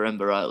 if I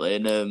remember rightly,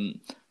 and.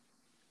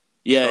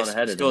 Yeah,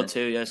 scored 2.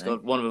 Yeah,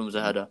 scored. One of them was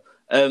a header.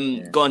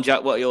 Go on,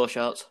 Jack. What are your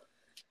shouts?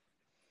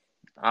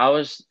 I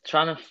was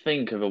trying to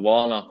think of a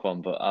Warnock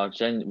one, but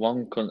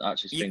one couldn't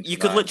actually spring to mind. You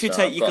could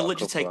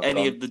literally take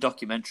any of the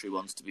documentary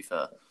ones. To be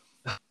fair.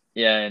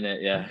 Yeah,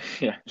 innit?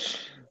 Yeah.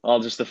 Or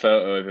just a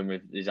photo of him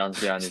with his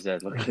hands behind his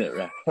head, looking at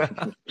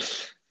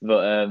ref.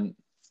 But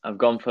I've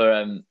gone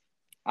for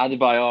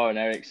Adebayor and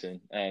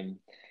Ericsson.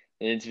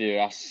 The interviewer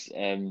asks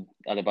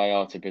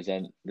Adebayor to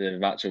present the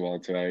match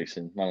award to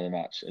Ericsson, man of the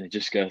match, and he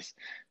just goes,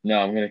 "No,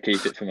 I'm going to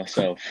keep it for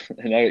myself."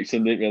 And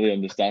Ericsson didn't really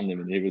understand him,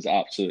 and he was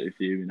absolutely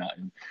fuming at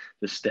him,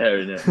 just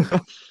staring at him.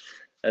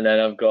 And then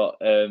I've got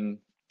I think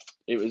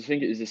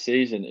it was the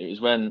season. It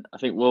was when I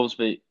think Wolves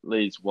beat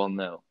Leeds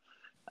 1-0,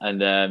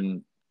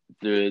 and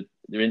they're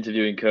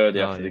interviewing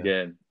Cody after the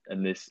game,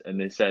 and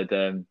they said.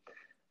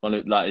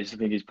 I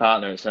think his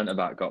partner at centre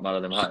back got man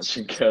of the match,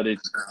 and Cody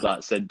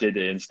said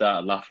Diddy and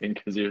started laughing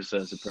because he was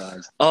so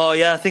surprised. Oh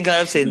yeah, I think I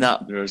have seen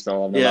that. They were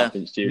still on the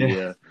laughing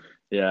studio.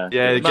 Yeah.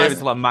 They gave it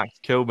to Max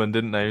Kilman,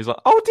 didn't they? He was like,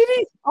 "Oh, did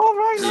he? Oh,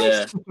 right,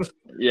 nice."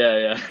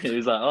 Yeah. He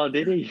was like, "Oh,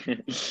 did he?"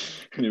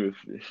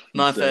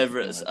 My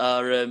favourites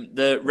are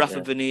the Rafa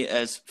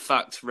Benitez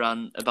fact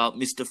rant about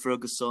Mr.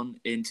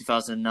 Ferguson in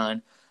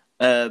 2009,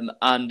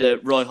 and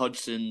Roy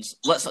Hodgson's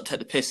 "Let's not take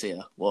the piss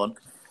here" one.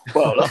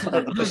 Well, let's not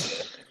take the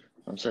piss.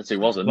 I said he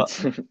wasn't.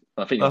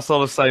 I think that's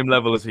on the same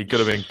level as he could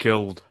have been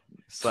killed.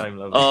 Same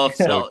level. Oh,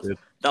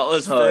 that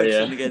was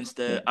Ferguson against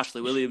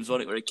Ashley Williams,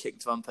 wasn't it, where he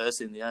kicked Van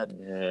Persie in the head.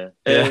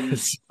 Yeah,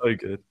 so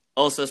good.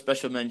 Also,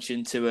 special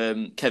mention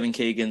to Kevin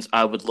Keegan's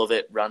 "I would love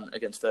it" rant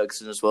against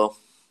Ferguson as well.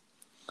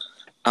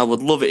 I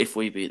would love it if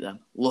we beat them.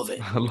 Love it.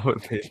 I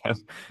love it.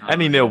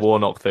 Any Neil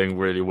Warnock thing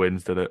really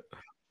wins, did it?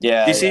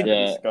 Yeah.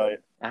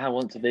 I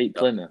want to beat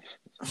Plymouth.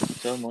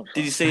 So much.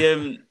 Did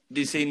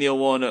you see Neil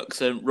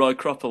Warnock's Roy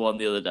Cropper one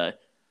the other day?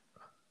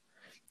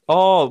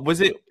 Oh,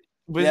 was it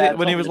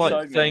when he was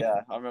saying?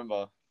 Yeah, I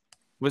remember.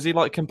 Was he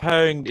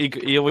comparing?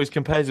 He always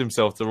compares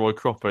himself to Roy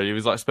Cropper. He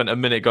was spent a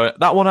minute going,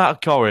 "That one out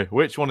of Corrie.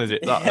 Which one is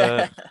it?"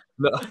 That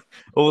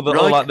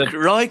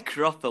Roy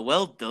Cropper.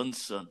 Well done,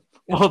 son.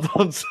 Well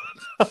done, son.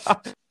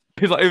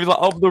 he was like,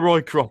 "I'm the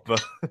Roy Cropper."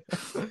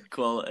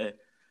 Quality.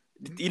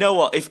 You know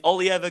what? If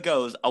Ollie ever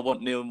goes, I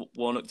want Neil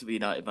Warnock to be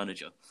United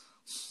manager.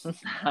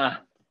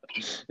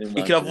 He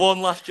could have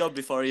one last job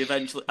before he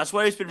eventually. I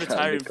swear he's been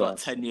retiring for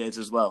 10 years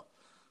as well.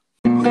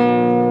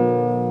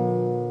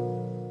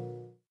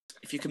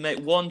 If you could make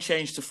one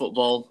change to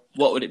football,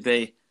 what would it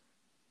be,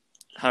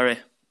 Harry?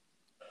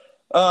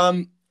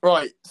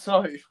 Right.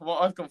 So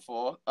what I've gone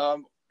for,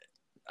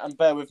 and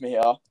bear with me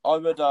here,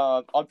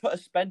 I'd put a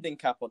spending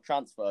cap on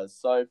transfers.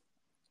 So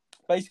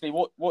basically,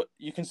 what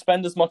you can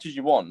spend as much as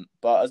you want,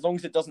 but as long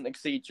as it doesn't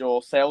exceed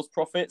your sales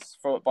profits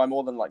by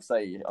more than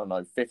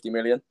 50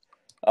 million.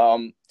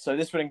 So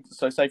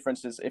say for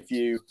instance, if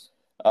you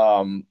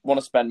want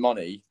to spend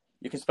money,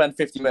 you can spend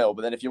 50 mil,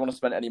 but then if you want to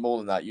spend any more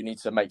than that, you need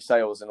to make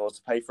sales in order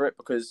to pay for it,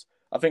 because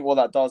I think what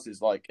that does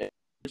is it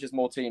encourages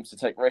more teams to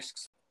take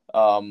risks.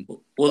 Well,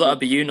 that'd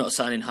be you not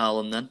signing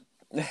Haaland then.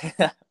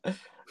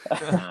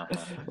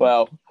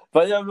 Well,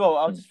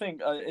 I just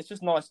think it's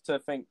just nice to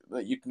think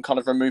that you can kind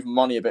of remove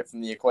money a bit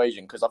from the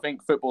equation, because I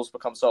think football's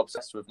become so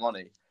obsessed with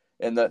money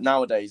in that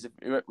nowadays,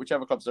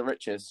 whichever club's the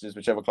richest is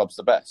whichever club's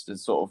the best,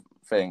 is sort of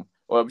thing,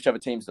 or whichever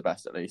team's the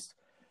best at least.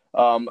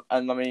 And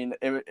I mean,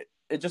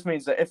 it just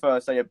means that if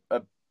say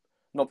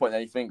not pointing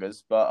any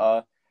fingers,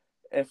 but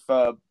if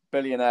a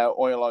billionaire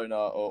oil owner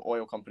or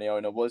oil company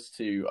owner was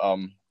to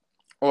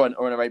or an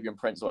Arabian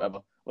prince or whatever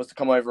was to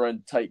come over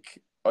and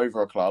take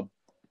over a club,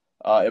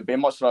 it'd be a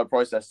much slower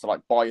process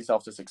to buy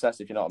yourself to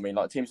success, if you know what I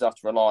mean. Teams have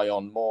to rely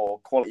on more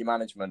quality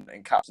management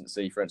and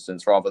captaincy, for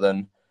instance, rather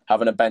than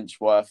having a bench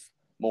worth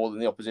more than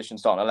the opposition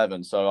starting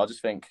 11. So I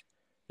just think,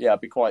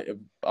 it'd be quite.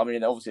 I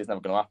mean, obviously it's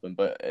never going to happen,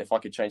 but if I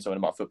could change something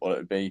about football, it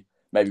would be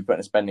maybe putting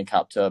a spending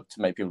cap to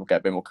make people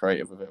get a bit more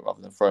creative with it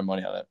rather than throwing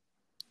money at it.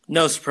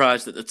 No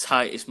surprise that the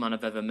tightest man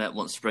I've ever met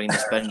wants to bring the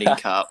spending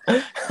cap.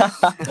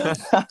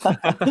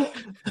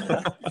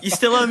 You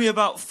still owe me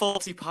about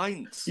 40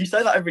 pints. You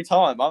say that every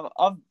time.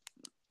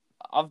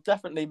 I've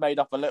definitely made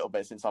up a little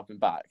bit since I've been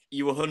back.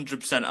 You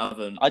 100%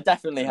 haven't. I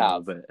definitely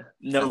have.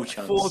 No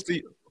chance.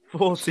 40 No,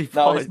 pints.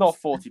 It's not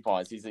 40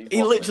 pints. He's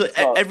He literally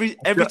not...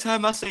 every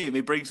time I see him,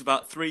 he brings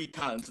about 3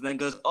 cans and then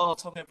goes, "Oh,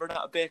 Tommy, I've run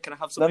out of beer. Can I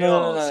have some of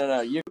yours?"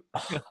 No. You.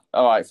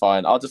 All right,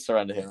 fine. I'll just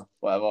surrender here.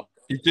 Whatever.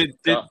 You did.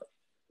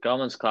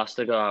 Garman's class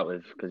to go out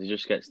with because he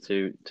just gets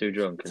too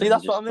drunk. And See,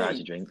 that's what I mean.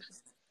 He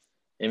drinks.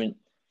 Him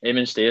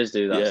and Steers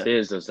do that. Yeah.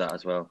 Steers does that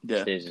as well.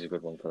 Yeah. Steers is a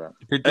good one for that.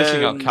 You've been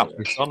dishing out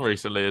Capri Sun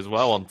recently as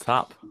well on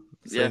tap.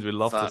 Seems we'd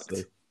love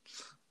to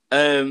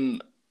see.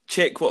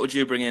 Chick, what would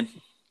you bring in?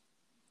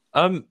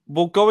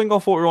 Well, going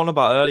off what we were on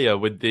about earlier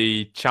with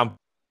the champ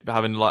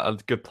having like a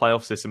good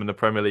playoff system in the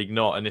Premier League,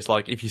 not, and it's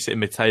like if you sit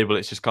mid-table,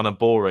 it's just kind of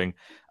boring.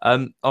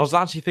 I was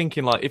actually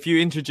thinking like if you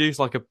introduce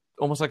like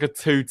almost like a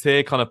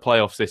 2-tier kind of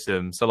playoff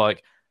system, so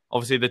like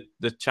obviously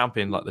the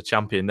champion,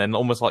 then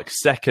almost like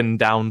second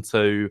down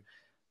to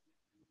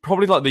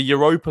probably like the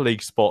Europa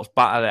League spots,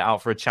 battle it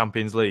out for a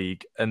Champions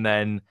League, and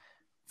then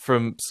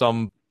from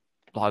some,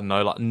 I don't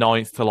know, like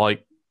 9th to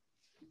like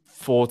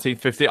 14th,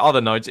 15th, I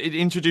don't know,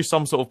 introduce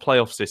some sort of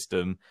playoff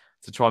system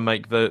to try and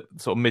make the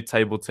sort of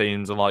mid-table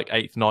teams and like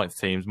 8th, 9th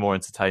teams more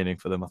entertaining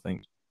for them, I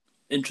think.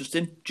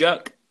 Interesting.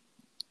 Jack?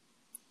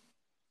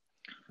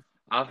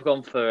 I've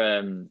gone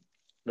for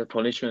the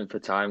punishment for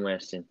time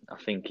wasting.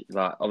 I think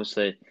that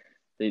obviously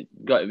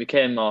it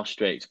became more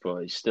strict, but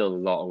it's still a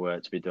lot of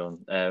work to be done.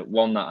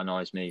 One that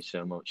annoys me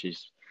so much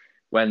is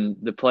when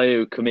the player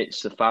who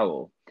commits the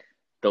foul,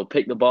 they'll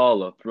pick the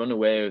ball up, run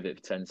away with it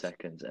for 10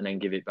 seconds, and then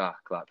give it back,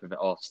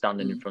 or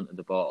standing in front of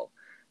the ball.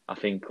 I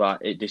think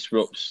it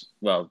disrupts.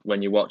 Well,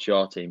 when you watch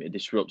your team, it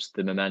disrupts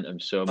the momentum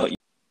so much.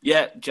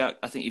 Yeah, Jack,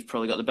 I think you've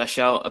probably got the best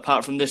shout.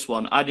 Apart from this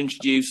one, I'd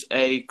introduce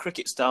a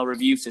cricket-style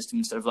review system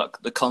instead of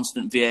like the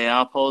constant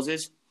VAR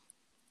pauses.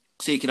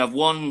 So you can have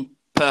one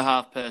per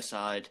half per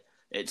side.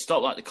 It'd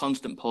stop like the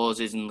constant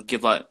pauses and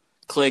give like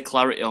clear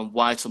clarity on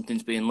why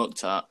something's being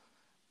looked at.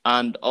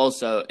 And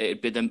also,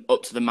 it'd be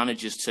up to the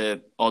managers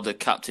or the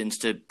captains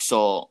to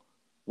sort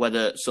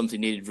whether something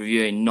needed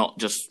reviewing, not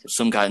just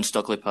some guy in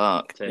Stockley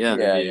Park.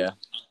 Yeah.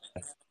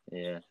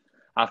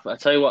 I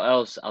tell you what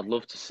else I'd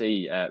love to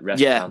see ref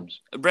cams.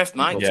 Ref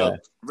mic'd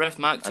up. Ref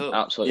mic'd I'd up.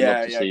 absolutely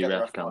love to see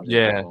ref cams.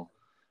 Yeah.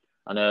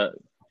 I know,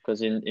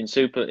 because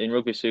in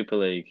Rugby Super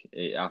League,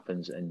 it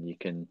happens and you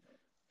can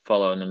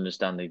follow and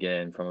understand the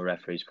game from a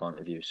referee's point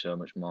of view so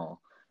much more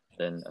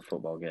than a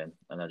football game.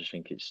 And I just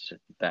think it's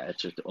better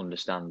to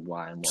understand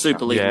why and what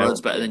Super League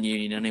loads better than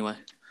Union anyway.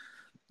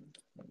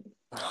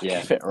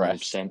 Yeah, fit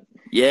refs. 100%.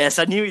 Yes,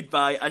 I knew he'd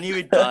buy.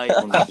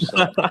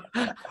 100%.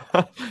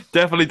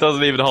 Definitely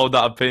doesn't even hold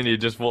that opinion,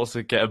 just wants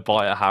to get a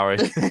bite at Harry.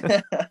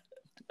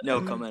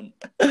 No comment.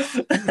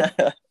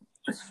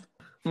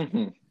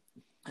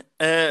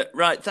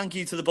 Right, thank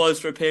you to the boys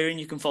for appearing.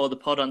 You can follow the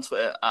pod on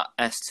Twitter at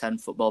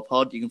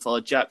S10FootballPod. You can follow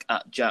Jack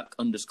at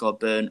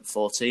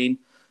Jack_Burn14.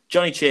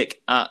 Johnny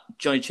Chick at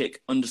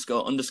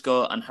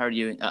JohnnyChick__ and Harry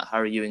Ewing at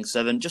Harry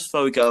Ewing7. Just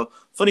before we go,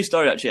 funny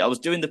story actually. I was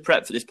doing the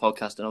prep for this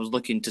podcast and I was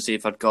looking to see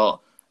if I'd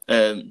got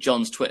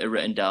John's Twitter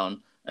written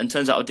down, and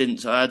turns out I didn't.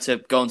 So I had to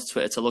go onto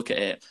Twitter to look at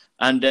it,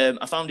 and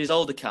I found his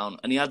old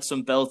account, and he had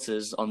some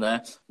belters on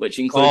there, which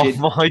included.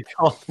 Oh my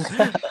god!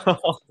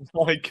 Oh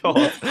my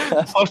god!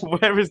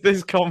 Where has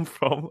this come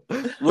from?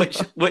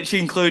 which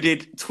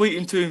included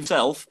tweeting to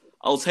himself,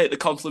 "I'll take the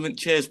compliment,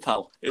 cheers,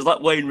 pal." It was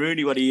like Wayne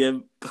Rooney when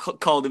he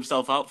called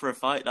himself out for a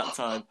fight that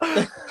time.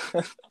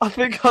 I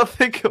think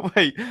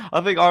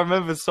I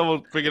remember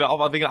someone bringing it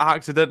up. I think I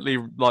accidentally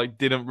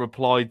didn't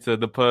reply to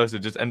the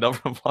person, just end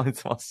up replying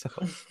to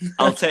myself.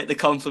 I'll take the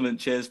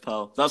compliment, cheers,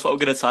 pal. That's what we're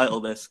going to title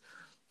this.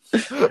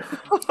 Is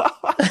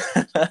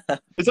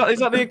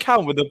that the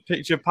account with the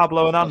picture of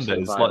Pablo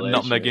Hernandez, like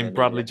nutmegging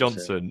Bradley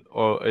Johnson,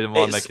 or am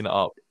I making it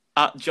up?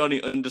 At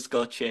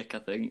Johnny_Chick, I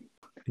think.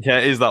 Yeah,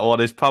 it is that one.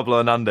 It's Pablo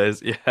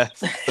Hernandez.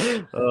 Yes.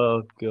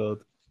 Oh god.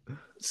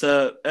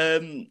 So,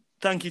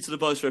 thank you to the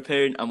boys for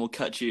appearing, and we'll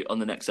catch you on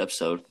the next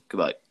episode.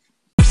 Goodbye.